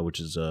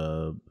 Which is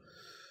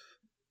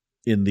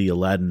in the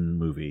Aladdin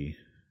movie.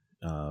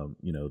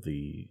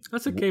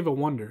 That's a Cave of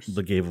Wonders.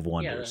 The Cave of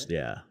Wonders.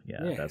 Yeah.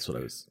 That's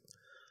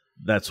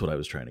what I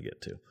was trying to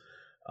get to.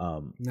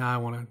 Now I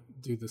want to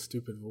do the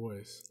stupid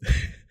voice.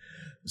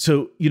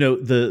 So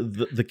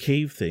the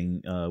cave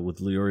thing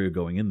with Leorio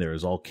going in there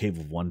is all Cave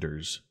of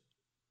Wonders,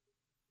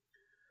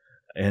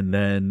 and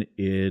then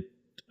it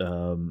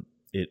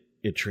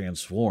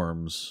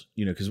transforms.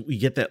 Because we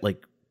get that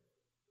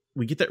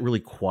really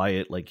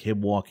quiet, like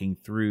him walking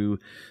through,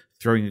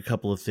 throwing a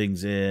couple of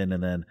things in,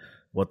 and then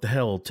what the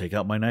hell? Take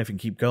out my knife and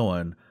keep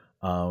going.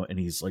 And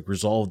he's like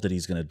resolved that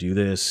he's going to do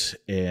this,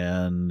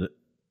 and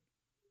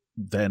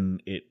then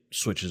it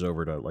switches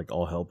over to like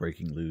all hell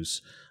breaking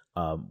loose.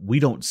 We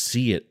don't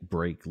see it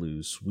break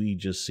loose. We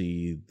just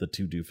see the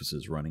two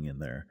doofuses running in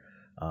there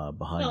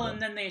behind them.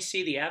 And then they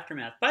see the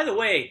aftermath. By the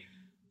way,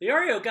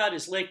 Leorio got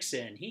his licks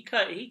in. He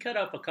cut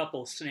up a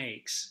couple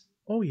snakes.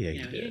 Oh yeah,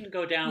 he didn't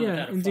go down Yeah,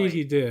 without a indeed fight.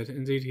 he did.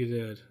 Indeed he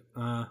did.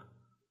 I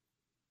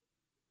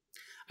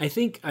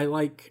think I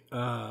like.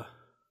 Oh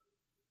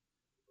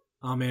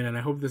man, and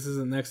I hope this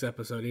isn't next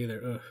episode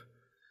either. Ugh.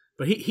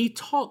 But he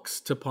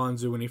talks to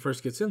Ponzu when he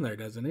first gets in there,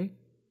 doesn't he?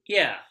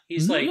 Yeah,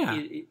 he's like,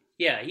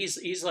 Yeah.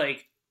 he's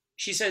like,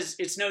 she says,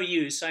 "It's no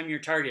use. I'm your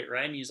target,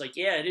 right?" And he's like,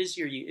 "Yeah, it is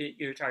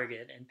your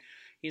target." And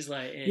he's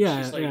like, and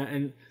she's like,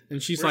 and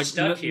she's "We're like,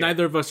 stuck here."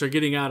 neither of us are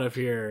getting out of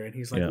here. And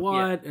he's like, Yeah.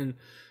 what? And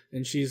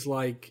she's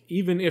like,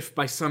 even if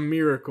by some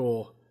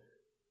miracle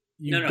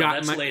you no, got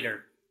that's my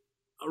later.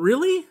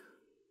 Really?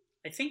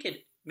 I think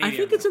it. I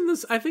think it's in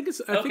this. I think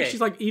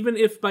she's like, even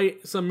if by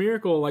some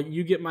miracle, like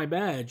you get my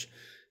badge,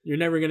 you're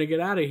never gonna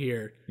get out of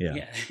here.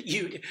 Yeah.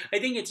 I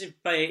think it's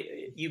by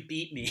you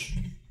beat me.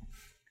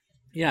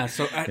 Yeah.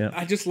 So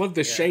I just love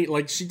the shade.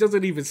 Like she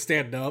doesn't even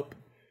stand up.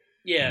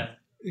 Yeah.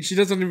 She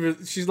doesn't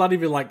even. She's not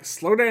even like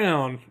slow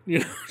down.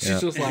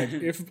 She's just like,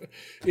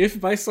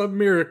 if by some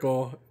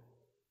miracle,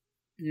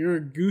 your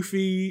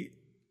goofy,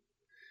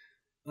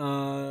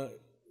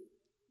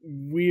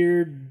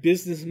 weird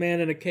businessman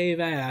in a cave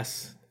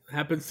ass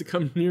happens to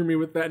come near me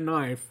with that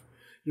knife,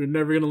 you're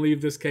never gonna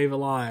leave this cave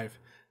alive.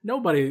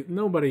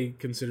 Nobody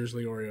considers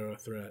Leorio a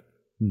threat.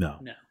 No.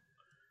 No.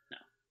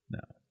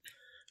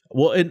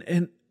 Well,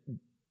 and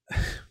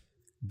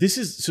this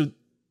is so.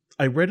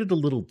 I read it a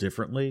little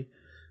differently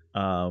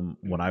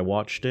when I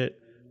watched it,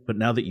 but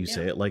now that you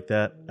say it like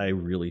that, I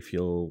really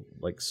feel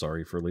like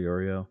sorry for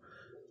Leorio,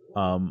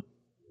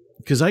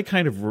 because I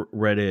kind of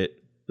read it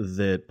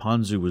that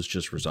Ponzu was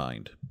just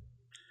resigned.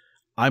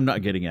 I'm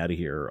not getting out of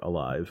here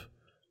alive.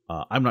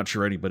 I'm not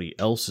sure anybody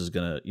else is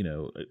gonna,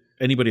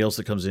 anybody else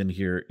that comes in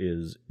here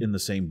is in the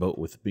same boat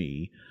with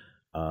me,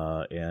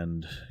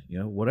 and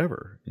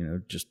whatever,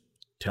 just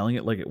telling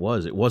it like it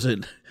was. It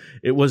wasn't.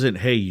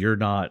 Hey, you're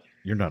not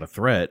a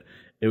threat.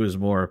 It was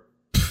more,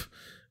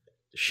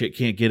 shit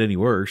can't get any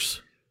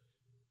worse.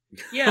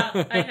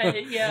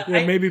 Yeah,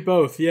 maybe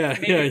both. Yeah,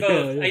 maybe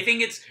both. Yeah. I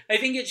think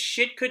it's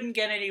shit couldn't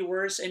get any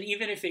worse, and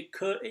even if it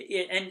could,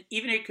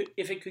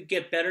 if it could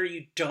get better,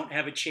 you don't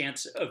have a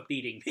chance of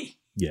beating me.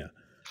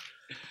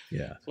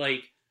 Yeah.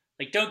 Like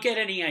don't get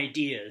any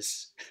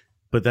ideas.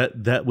 But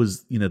that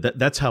was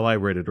that's how I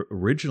read it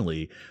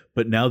originally.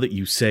 But now that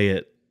you say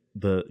it,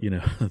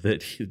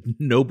 that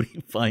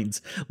nobody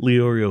finds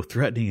Leorio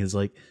threatening is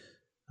like,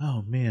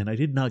 oh man, I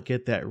did not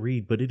get that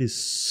read, but it is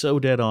so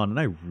dead on, and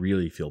I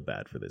really feel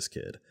bad for this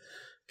kid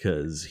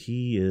because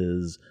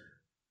he's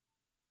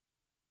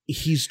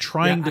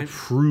trying to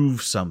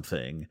prove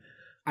something.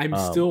 I'm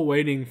still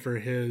waiting for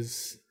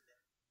his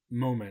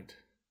moment.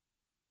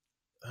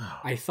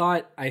 I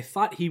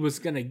thought he was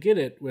gonna get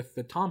it with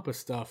the Tampa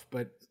stuff,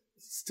 but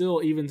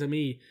still, even to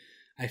me,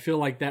 I feel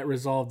like that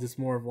resolved is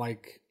more of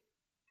like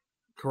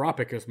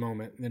Kurapika's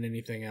moment than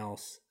anything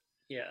else.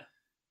 Yeah.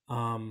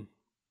 And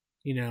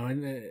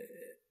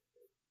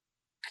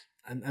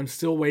I'm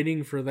still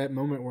waiting for that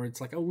moment where it's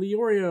like, oh,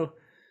 Leorio,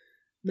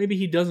 maybe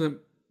he doesn't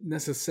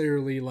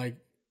necessarily like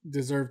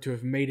deserve to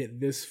have made it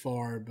this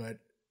far, but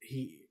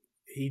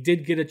he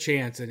did get a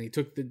chance, and he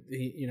took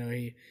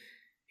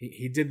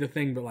he did the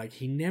thing, but like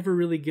he never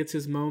really gets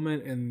his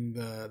moment in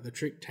the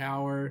trick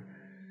tower.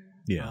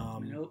 Yeah.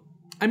 Nope.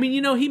 I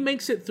mean, he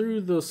makes it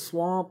through the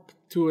swamp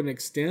to an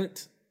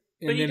extent,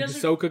 and then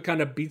Hisoka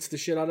kind of beats the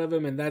shit out of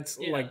him, and that's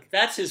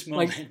that's his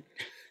moment.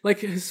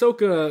 Like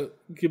Hisoka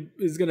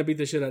is gonna beat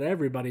the shit out of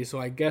everybody, so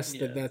I guess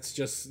that's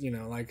just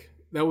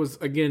that was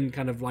again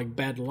kind of like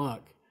bad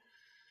luck.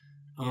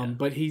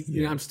 But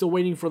I'm still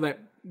waiting for that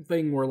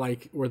thing where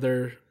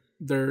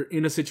they're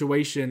in a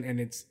situation and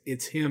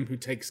it's him who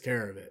takes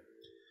care of it.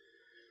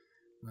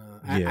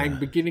 I'm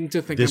beginning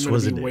to think I'm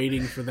going to be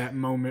waiting for that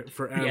moment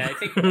forever. Yeah, I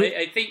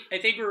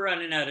think we're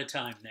running out of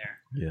time there.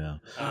 Yeah.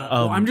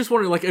 I'm just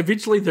wondering, like,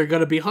 eventually they're going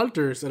to be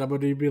hunters, and I'm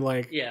going to be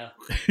like, yeah.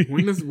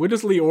 when does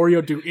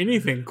Leorio do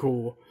anything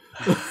cool?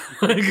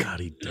 God,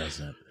 he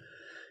doesn't.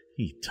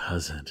 He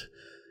doesn't.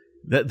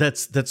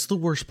 That's the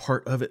worst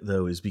part of it,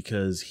 though, is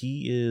because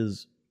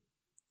he's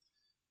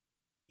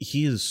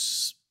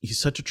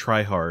such a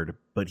tryhard,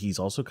 but he's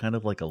also kind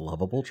of like a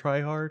lovable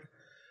tryhard.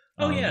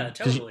 Oh yeah,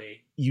 totally.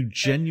 You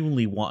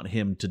genuinely want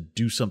him to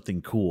do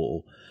something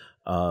cool,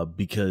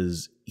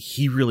 because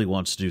he really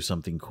wants to do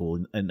something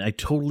cool, and I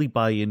totally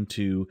buy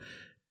into,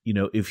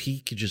 if he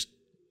could just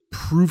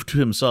prove to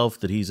himself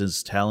that he's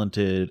as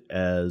talented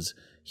as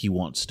he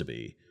wants to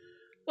be.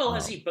 Well,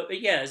 if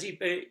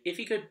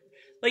he could,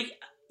 like,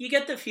 you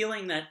get the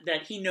feeling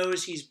that he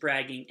knows he's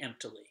bragging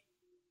emptily.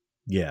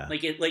 Yeah.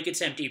 Like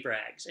it's empty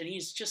brags. And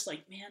he's just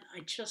like, man,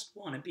 I just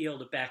want to be able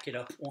to back it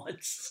up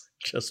once.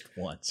 Just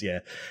once, yeah.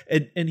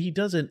 And he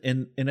doesn't,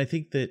 and I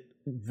think that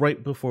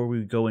right before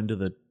we go into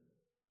the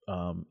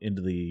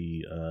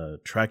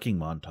tracking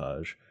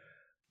montage,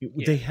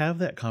 they have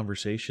that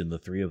conversation, the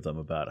three of them,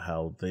 about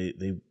how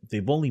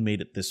they've only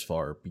made it this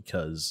far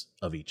because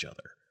of each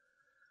other.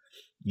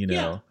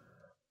 Yeah.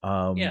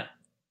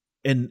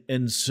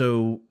 And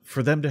so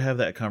for them to have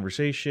that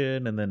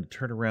conversation and then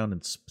turn around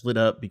and split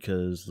up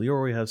because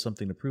Leorio has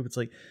something to prove, it's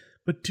like,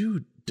 but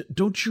dude,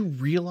 don't you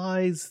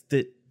realize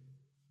that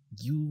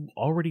you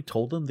already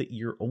told them that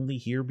you're only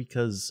here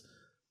because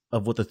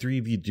of what the three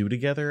of you do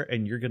together,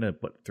 and you're going to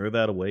throw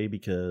that away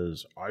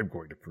because I'm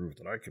going to prove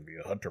that I can be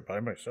a hunter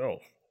by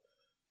myself?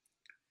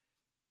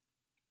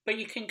 But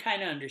you can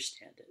kind of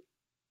understand it.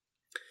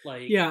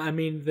 Like, yeah, I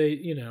mean,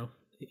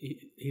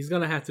 he's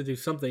going to have to do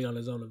something on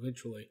his own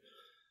eventually.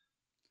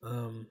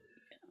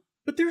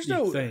 But there's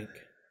I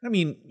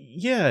mean,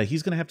 yeah,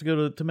 he's going to have to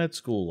go to med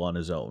school on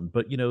his own.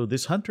 But,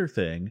 this hunter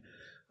thing,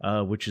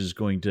 which is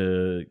going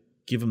to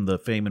give him the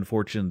fame and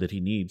fortune that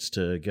he needs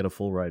to get a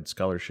full ride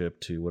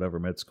scholarship to whatever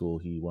med school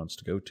he wants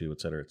to go to,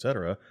 et cetera, et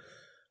cetera.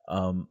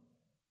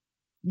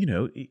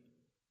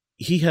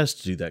 He has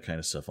to do that kind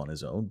of stuff on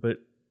his own. But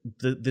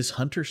this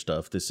hunter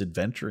stuff, this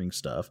adventuring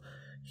stuff,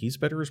 he's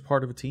better as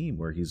part of a team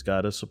where he's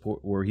got a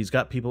support, where he's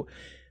got people.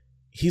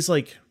 He's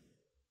like,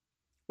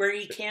 where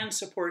he can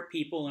support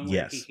people and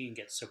where he can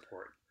get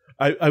support.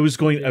 I was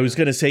going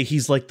to say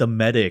he's like the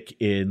medic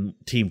in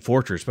Team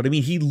Fortress, but I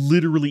mean, he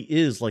literally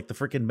is like the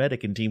freaking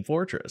medic in Team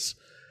Fortress.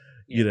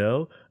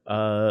 Yeah.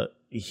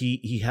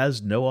 He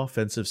has no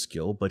offensive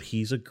skill, but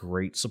he's a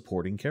great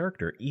supporting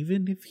character,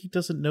 even if he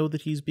doesn't know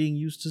that he's being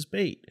used as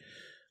bait.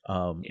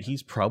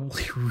 He's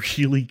probably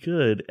really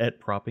good at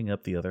propping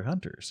up the other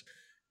hunters.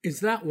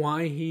 Is that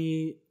why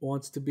he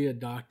wants to be a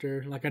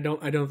doctor? Like, I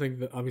don't think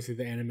that obviously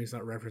the anime's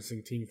not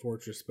referencing Team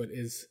Fortress, but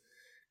is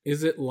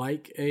it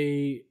like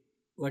a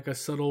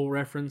subtle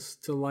reference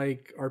to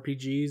like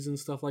RPGs and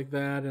stuff like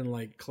that, and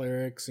like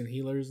clerics and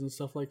healers and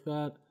stuff like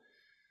that?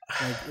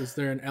 Like, is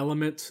there an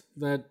element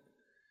that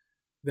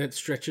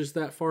stretches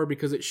that far?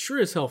 Because it sure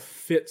as hell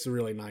fits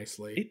really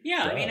nicely.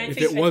 I mean,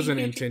 if it wasn't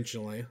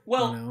intentionally.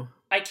 Well,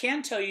 I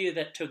can tell you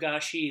that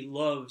Togashi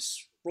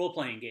loves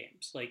role-playing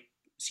games, like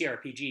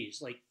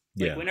CRPGs. Like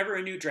whenever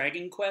a new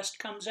Dragon Quest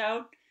comes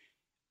out,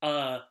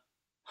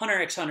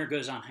 Hunter x Hunter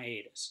goes on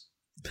hiatus.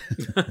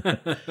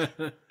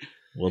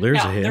 Well, there's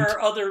a hint.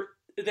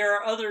 There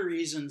are other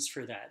reasons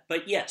for that,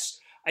 but yes,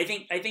 I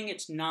think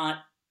it's not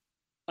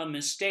a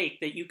mistake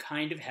that you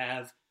kind of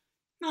have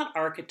not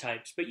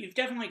archetypes, but you've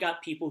definitely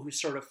got people who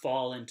sort of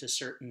fall into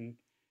certain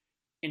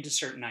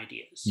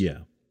ideas. Yeah.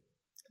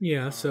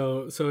 Yeah.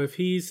 So if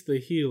he's the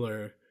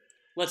healer,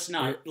 let's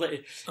not.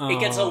 It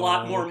gets a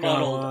lot more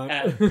muddled.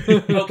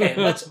 Okay,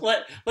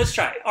 let's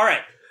try. All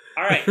right.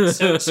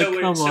 So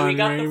we got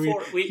Raimi. the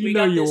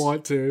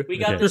four. We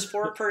got this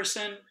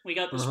 4-person. We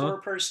got this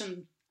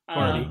 4-person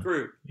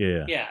group.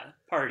 Yeah,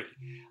 party.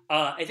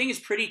 I think it's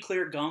pretty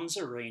clear Gon's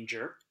a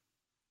ranger.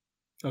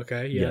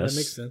 Okay, yeah, that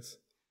makes sense.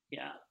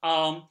 Yeah.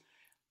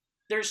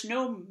 There's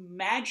no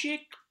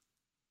magic,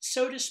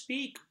 so to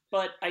speak,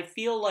 but I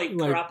feel like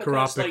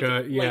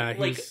Kurapika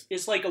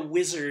is like a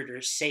wizard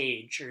or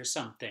sage or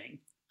something.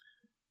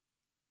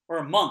 Or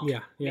a monk.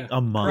 Yeah.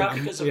 A monk.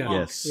 Kurapika's a monk.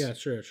 Yes. Yeah,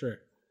 sure.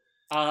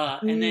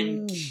 And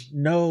then...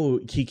 No,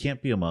 he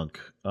can't be a monk.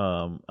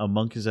 A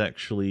monk is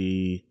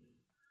actually...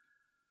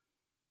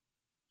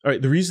 All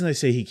right, the reason I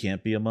say he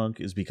can't be a monk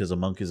is because a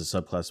monk is a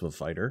subclass of a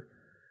fighter.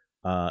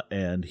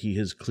 and he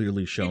has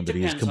clearly shown It that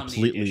he is depends on the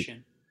completely.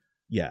 edition.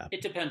 Yeah,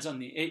 It depends on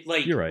the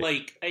You're right.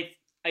 Like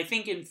I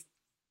think in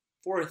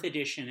 4th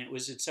edition it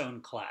was its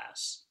own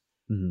class.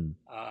 Mhm.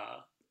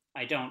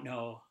 I don't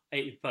know,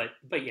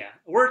 but yeah,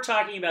 we're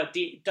talking about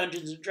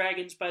Dungeons and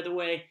Dragons, by the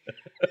way.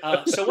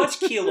 So what's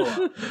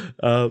Killua?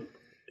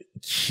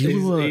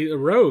 Killua. He's a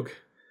rogue.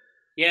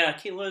 Yeah,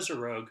 Killua's a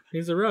rogue.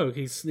 He's a rogue.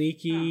 He's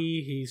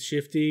sneaky. He's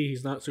shifty.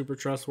 He's not super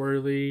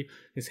trustworthy.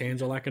 His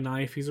hands are like a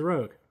knife. He's a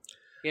rogue.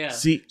 Yeah.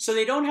 See, So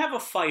they don't have a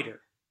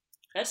fighter.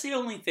 That's the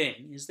only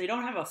thing, is they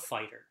don't have a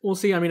fighter. Well,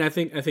 see, I mean, I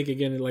think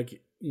again, like,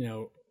 you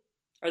know,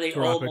 Are they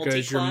all Kurapika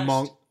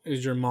multi-classed?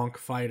 is your monk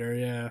fighter.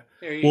 Yeah.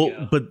 There you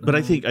go. but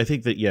I think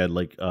that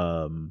like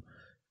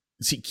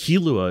see,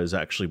 Killua is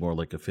actually more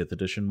like a 5th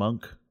edition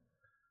monk,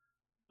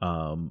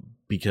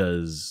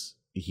 because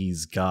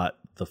he's got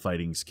the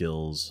fighting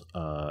skills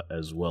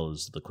as well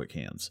as the quick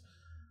hands.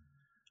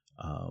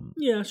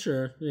 Yeah.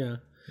 Sure. Yeah.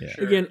 Yeah.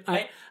 Sure. Again,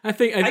 I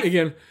think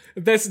again,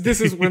 this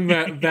is when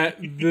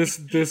this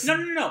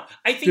No.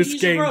 I think this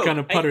he's game a rogue. kind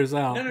of putters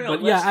out. No.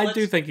 But yeah, I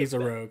do think he's a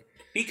rogue.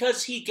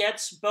 Because he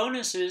gets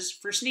bonuses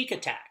for sneak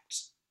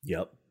attacks.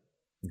 Yep.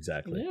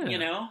 Exactly. Yeah. You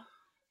know?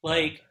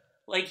 Like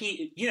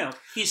he,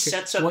 he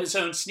sets up his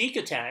own sneak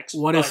attacks.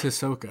 What is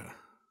Hisoka?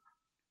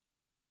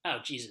 Oh,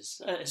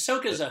 Jesus.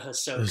 Ahsoka's a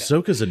Hisoka.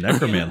 Ahsoka's a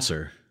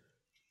necromancer.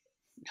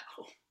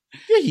 No.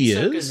 Yeah, he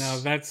Ahsoka's-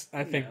 is. No,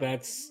 I think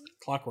that's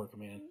Clockwork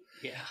Man.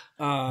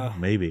 Yeah.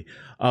 Maybe.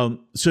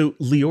 So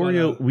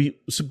Leorio,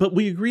 but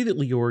we agree that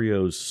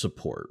Leorio's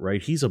support,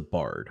 right? He's a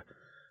bard.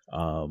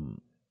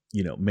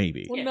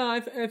 Maybe. Well, no,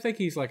 I think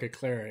he's like a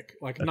cleric,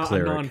 like A not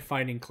cleric. a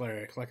non-fighting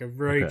cleric, like a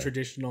very Okay.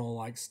 traditional,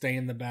 like stay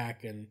in the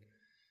back and.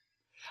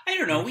 I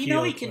don't know. A We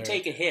know he heal can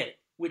cleric. take a hit,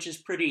 which is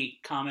pretty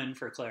common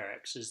for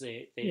clerics, is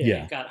they've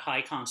Yeah. got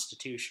high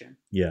constitution.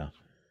 Yeah.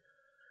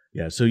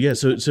 Yeah. So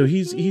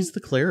he's the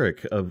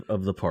cleric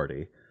of the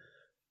party.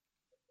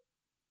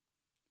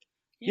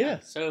 Yeah.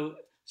 So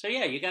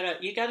yeah, you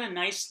got a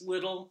nice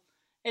little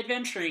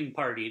adventuring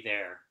party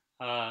there.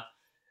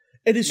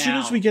 And as soon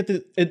as Now- we get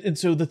and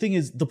so the thing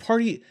is, the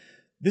party.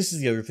 This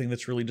is the other thing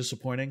that's really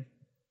disappointing.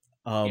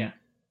 Yeah.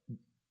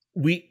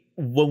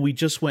 When we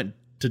just went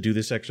to do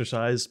this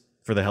exercise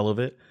for the hell of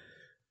it,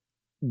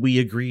 we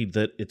agreed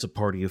that it's a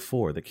party of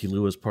 4, that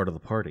Killua is part of the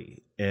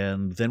party,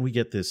 and then we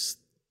get this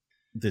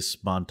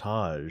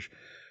montage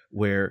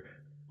where,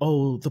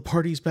 oh, the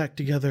party's back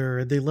together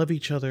and they love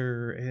each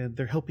other and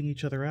they're helping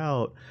each other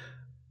out,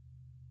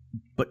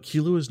 but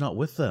Killua is not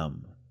with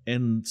them,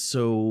 and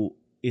so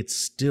it's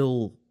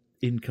still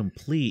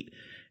incomplete.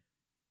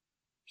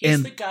 He's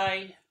And- the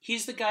guy.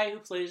 He's the guy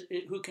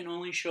who can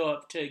only show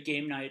up to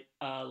game night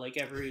like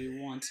every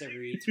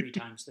 3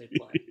 times they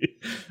play.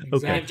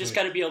 Okay. I've just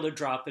got to be able to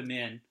drop him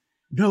in.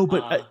 No,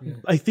 but Yeah.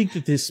 I think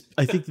that this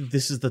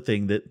is the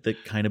thing that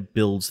kind of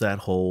builds that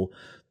whole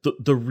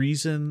the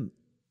reason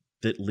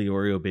that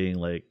Leorio being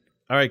like,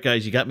 all right,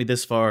 guys, you got me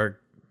this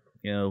far,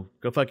 go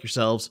fuck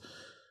yourselves.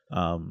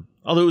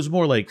 Although it was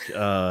more like,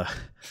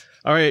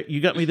 all right, you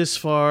got me this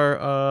far.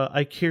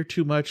 I care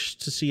too much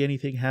to see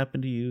anything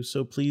happen to you,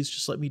 so please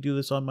just let me do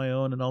this on my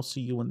own, and I'll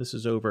see you when this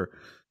is over.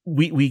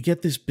 We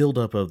get this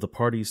buildup of the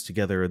parties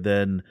together,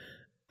 and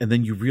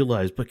then you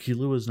realize, but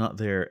Killua's not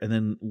there, and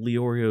then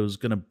Leorio's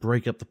going to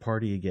break up the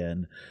party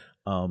again.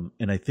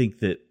 And I think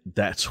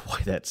that's why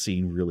that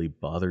scene really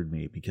bothered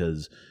me,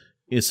 because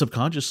it's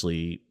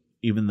subconsciously,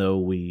 even though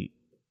we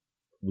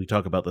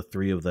talk about the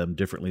 3 of them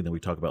differently than we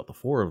talk about the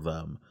 4 of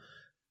them,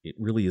 it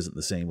really isn't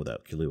the same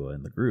without Killua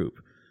in the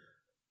group.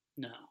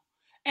 No,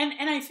 and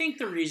I think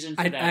the reason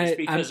for that is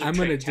because I'm of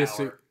gonna Trick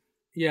Tower.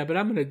 Yeah, but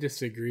I'm going to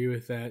disagree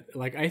with that.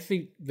 Like, I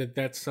think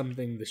that's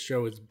something the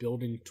show is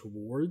building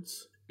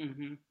towards.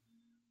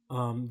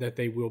 Mm-hmm. That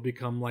they will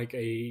become like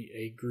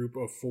a group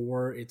of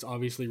 4. It's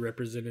obviously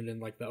represented in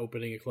like the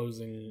opening and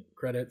closing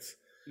credits,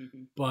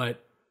 Mm-hmm.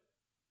 but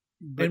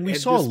And we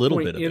at saw a this little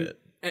point bit of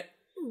it.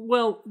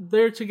 Well,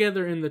 they're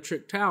together in the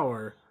Trick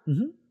Tower,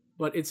 Mhm.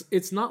 but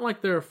it's not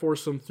like they're a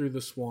foursome through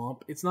the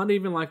swamp. It's not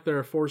even like they're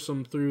a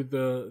foursome through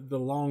the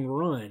long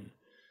run.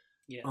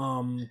 Yeah.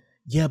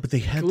 Yeah, but they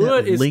had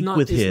Killua that is link not-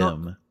 with is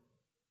him. not-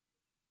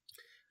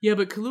 Yeah,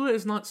 but Killua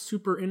is not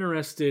super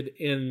interested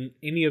in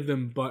any of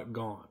them but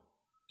Gon.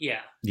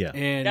 Yeah. Yeah.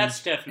 And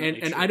That's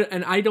definitely and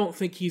true. I don't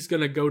think he's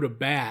going to go to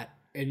bat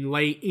and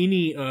lay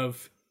any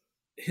of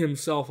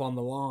himself on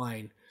the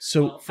line.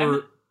 So Well,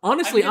 For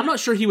honestly, I'm I'm gonna- not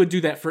sure he would do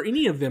that for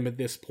any of them at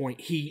this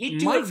point. He'd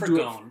do might it for do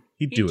Gon.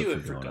 he'd do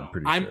it for Gon, I'm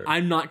pretty sure.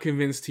 I'm not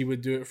convinced he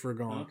would do it for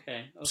Gon.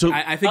 Okay. So-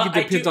 I think it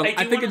depends on.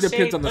 I think it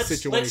depends on the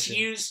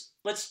situation.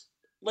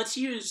 Let's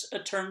use a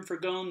term for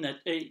Gon that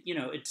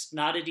it's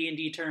not a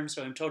D&D term,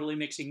 so I'm totally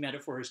mixing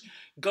metaphors.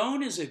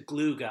 Gon is a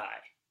glue guy,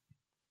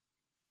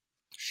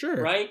 Sure.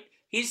 right?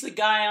 He's the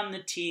guy on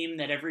the team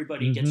that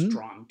everybody gets Mhm.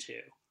 drawn to.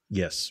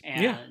 Yes.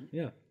 And,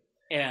 Yeah.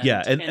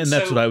 And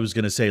that's so- what I was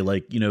going to say.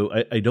 Like,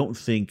 I don't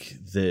think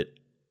that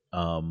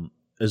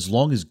as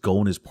long as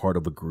Gon is part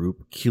of a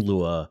group,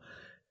 Killua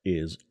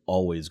is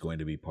always going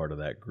to be part of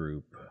that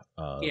group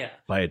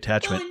by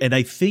attachment. Well, and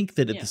I think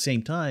that at the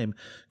same time,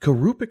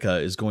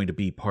 Kurupika is going to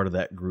be part of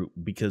that group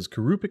because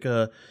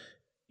Kurupika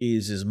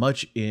is as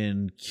much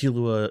in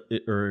Killua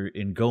or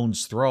in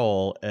Gon's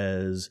thrall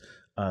as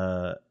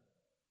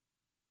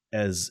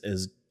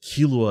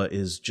Killua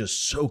is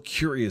just so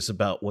curious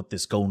about what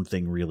this Gon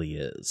thing really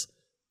is.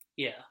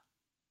 Yeah.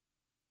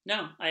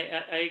 No,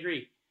 I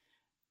agree.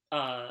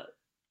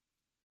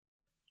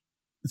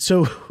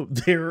 So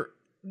they're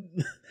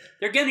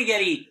gonna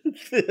get eaten.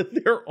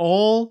 They're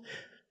all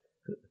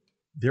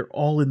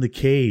in the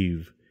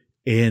cave,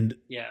 and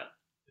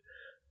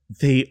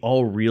they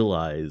all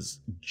realize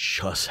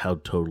just how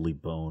totally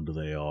boned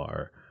they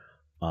are.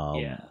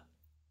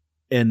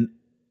 And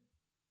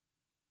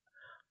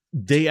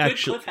they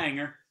actually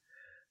cliffhanger.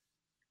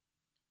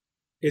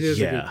 It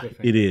is a good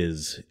cliffhanger. It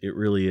is. It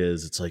really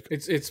is. It's like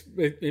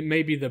it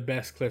may be the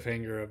best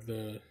cliffhanger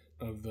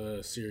of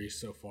the series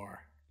so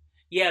far.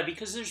 Yeah,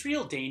 because there's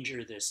real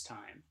danger this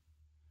time.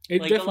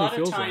 It like a lot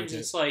feels of times, like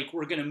it's like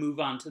we're going to move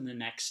on to the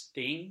next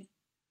thing.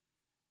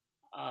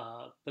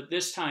 But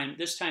this time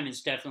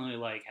it's definitely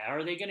like, how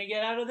are they going to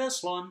get out of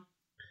this one?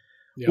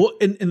 Yep. Well,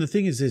 and the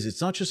thing is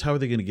it's not just how are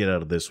they going to get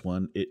out of this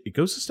one. It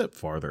goes a step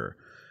farther.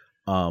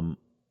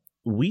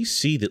 We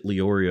see that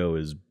Leorio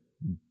is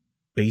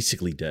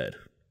basically dead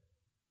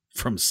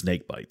from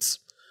snake bites.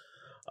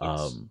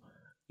 Yes.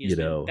 He's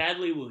been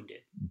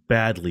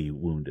badly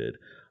wounded.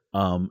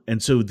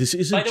 And so this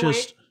isn't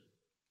just.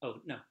 Oh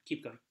no!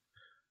 Keep going.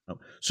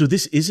 So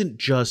this isn't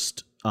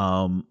just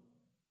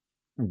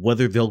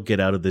whether they'll get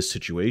out of this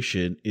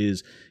situation.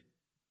 Is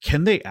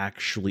can they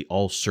actually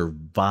all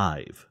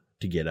survive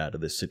to get out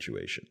of this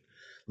situation?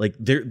 Like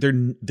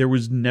there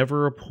was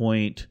never a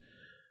point.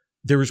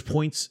 There was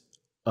points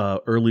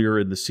earlier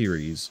in the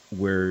series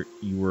where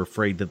you were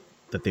afraid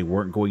that they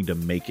weren't going to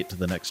make it to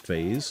the next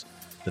phase,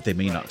 that they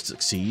may not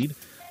succeed.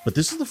 But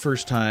this is the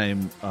first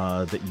time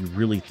that you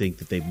really think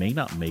that they may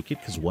not make it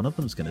because one of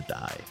them is going to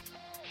die.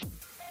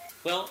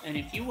 Well, and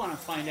if you want to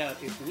find out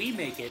if we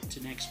make it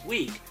to next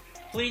week,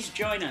 please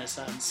join us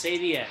on Say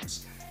the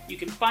X. You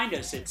can find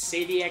us at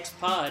Say the X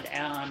Pod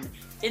on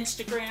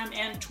Instagram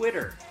and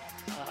Twitter.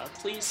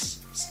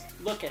 Please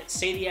look at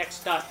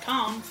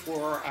saythex.com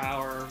for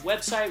our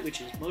website,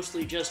 which is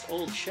mostly just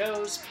old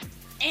shows.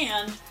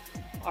 And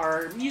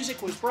our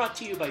music was brought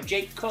to you by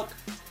Jake Cook,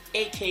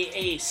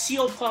 aka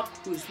Seal Pup,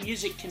 whose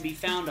music can be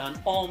found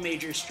on all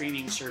major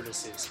streaming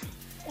services.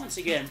 Once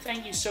again,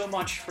 thank you so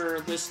much for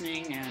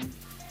listening and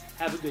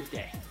have a good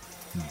day.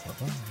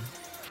 Bye-bye.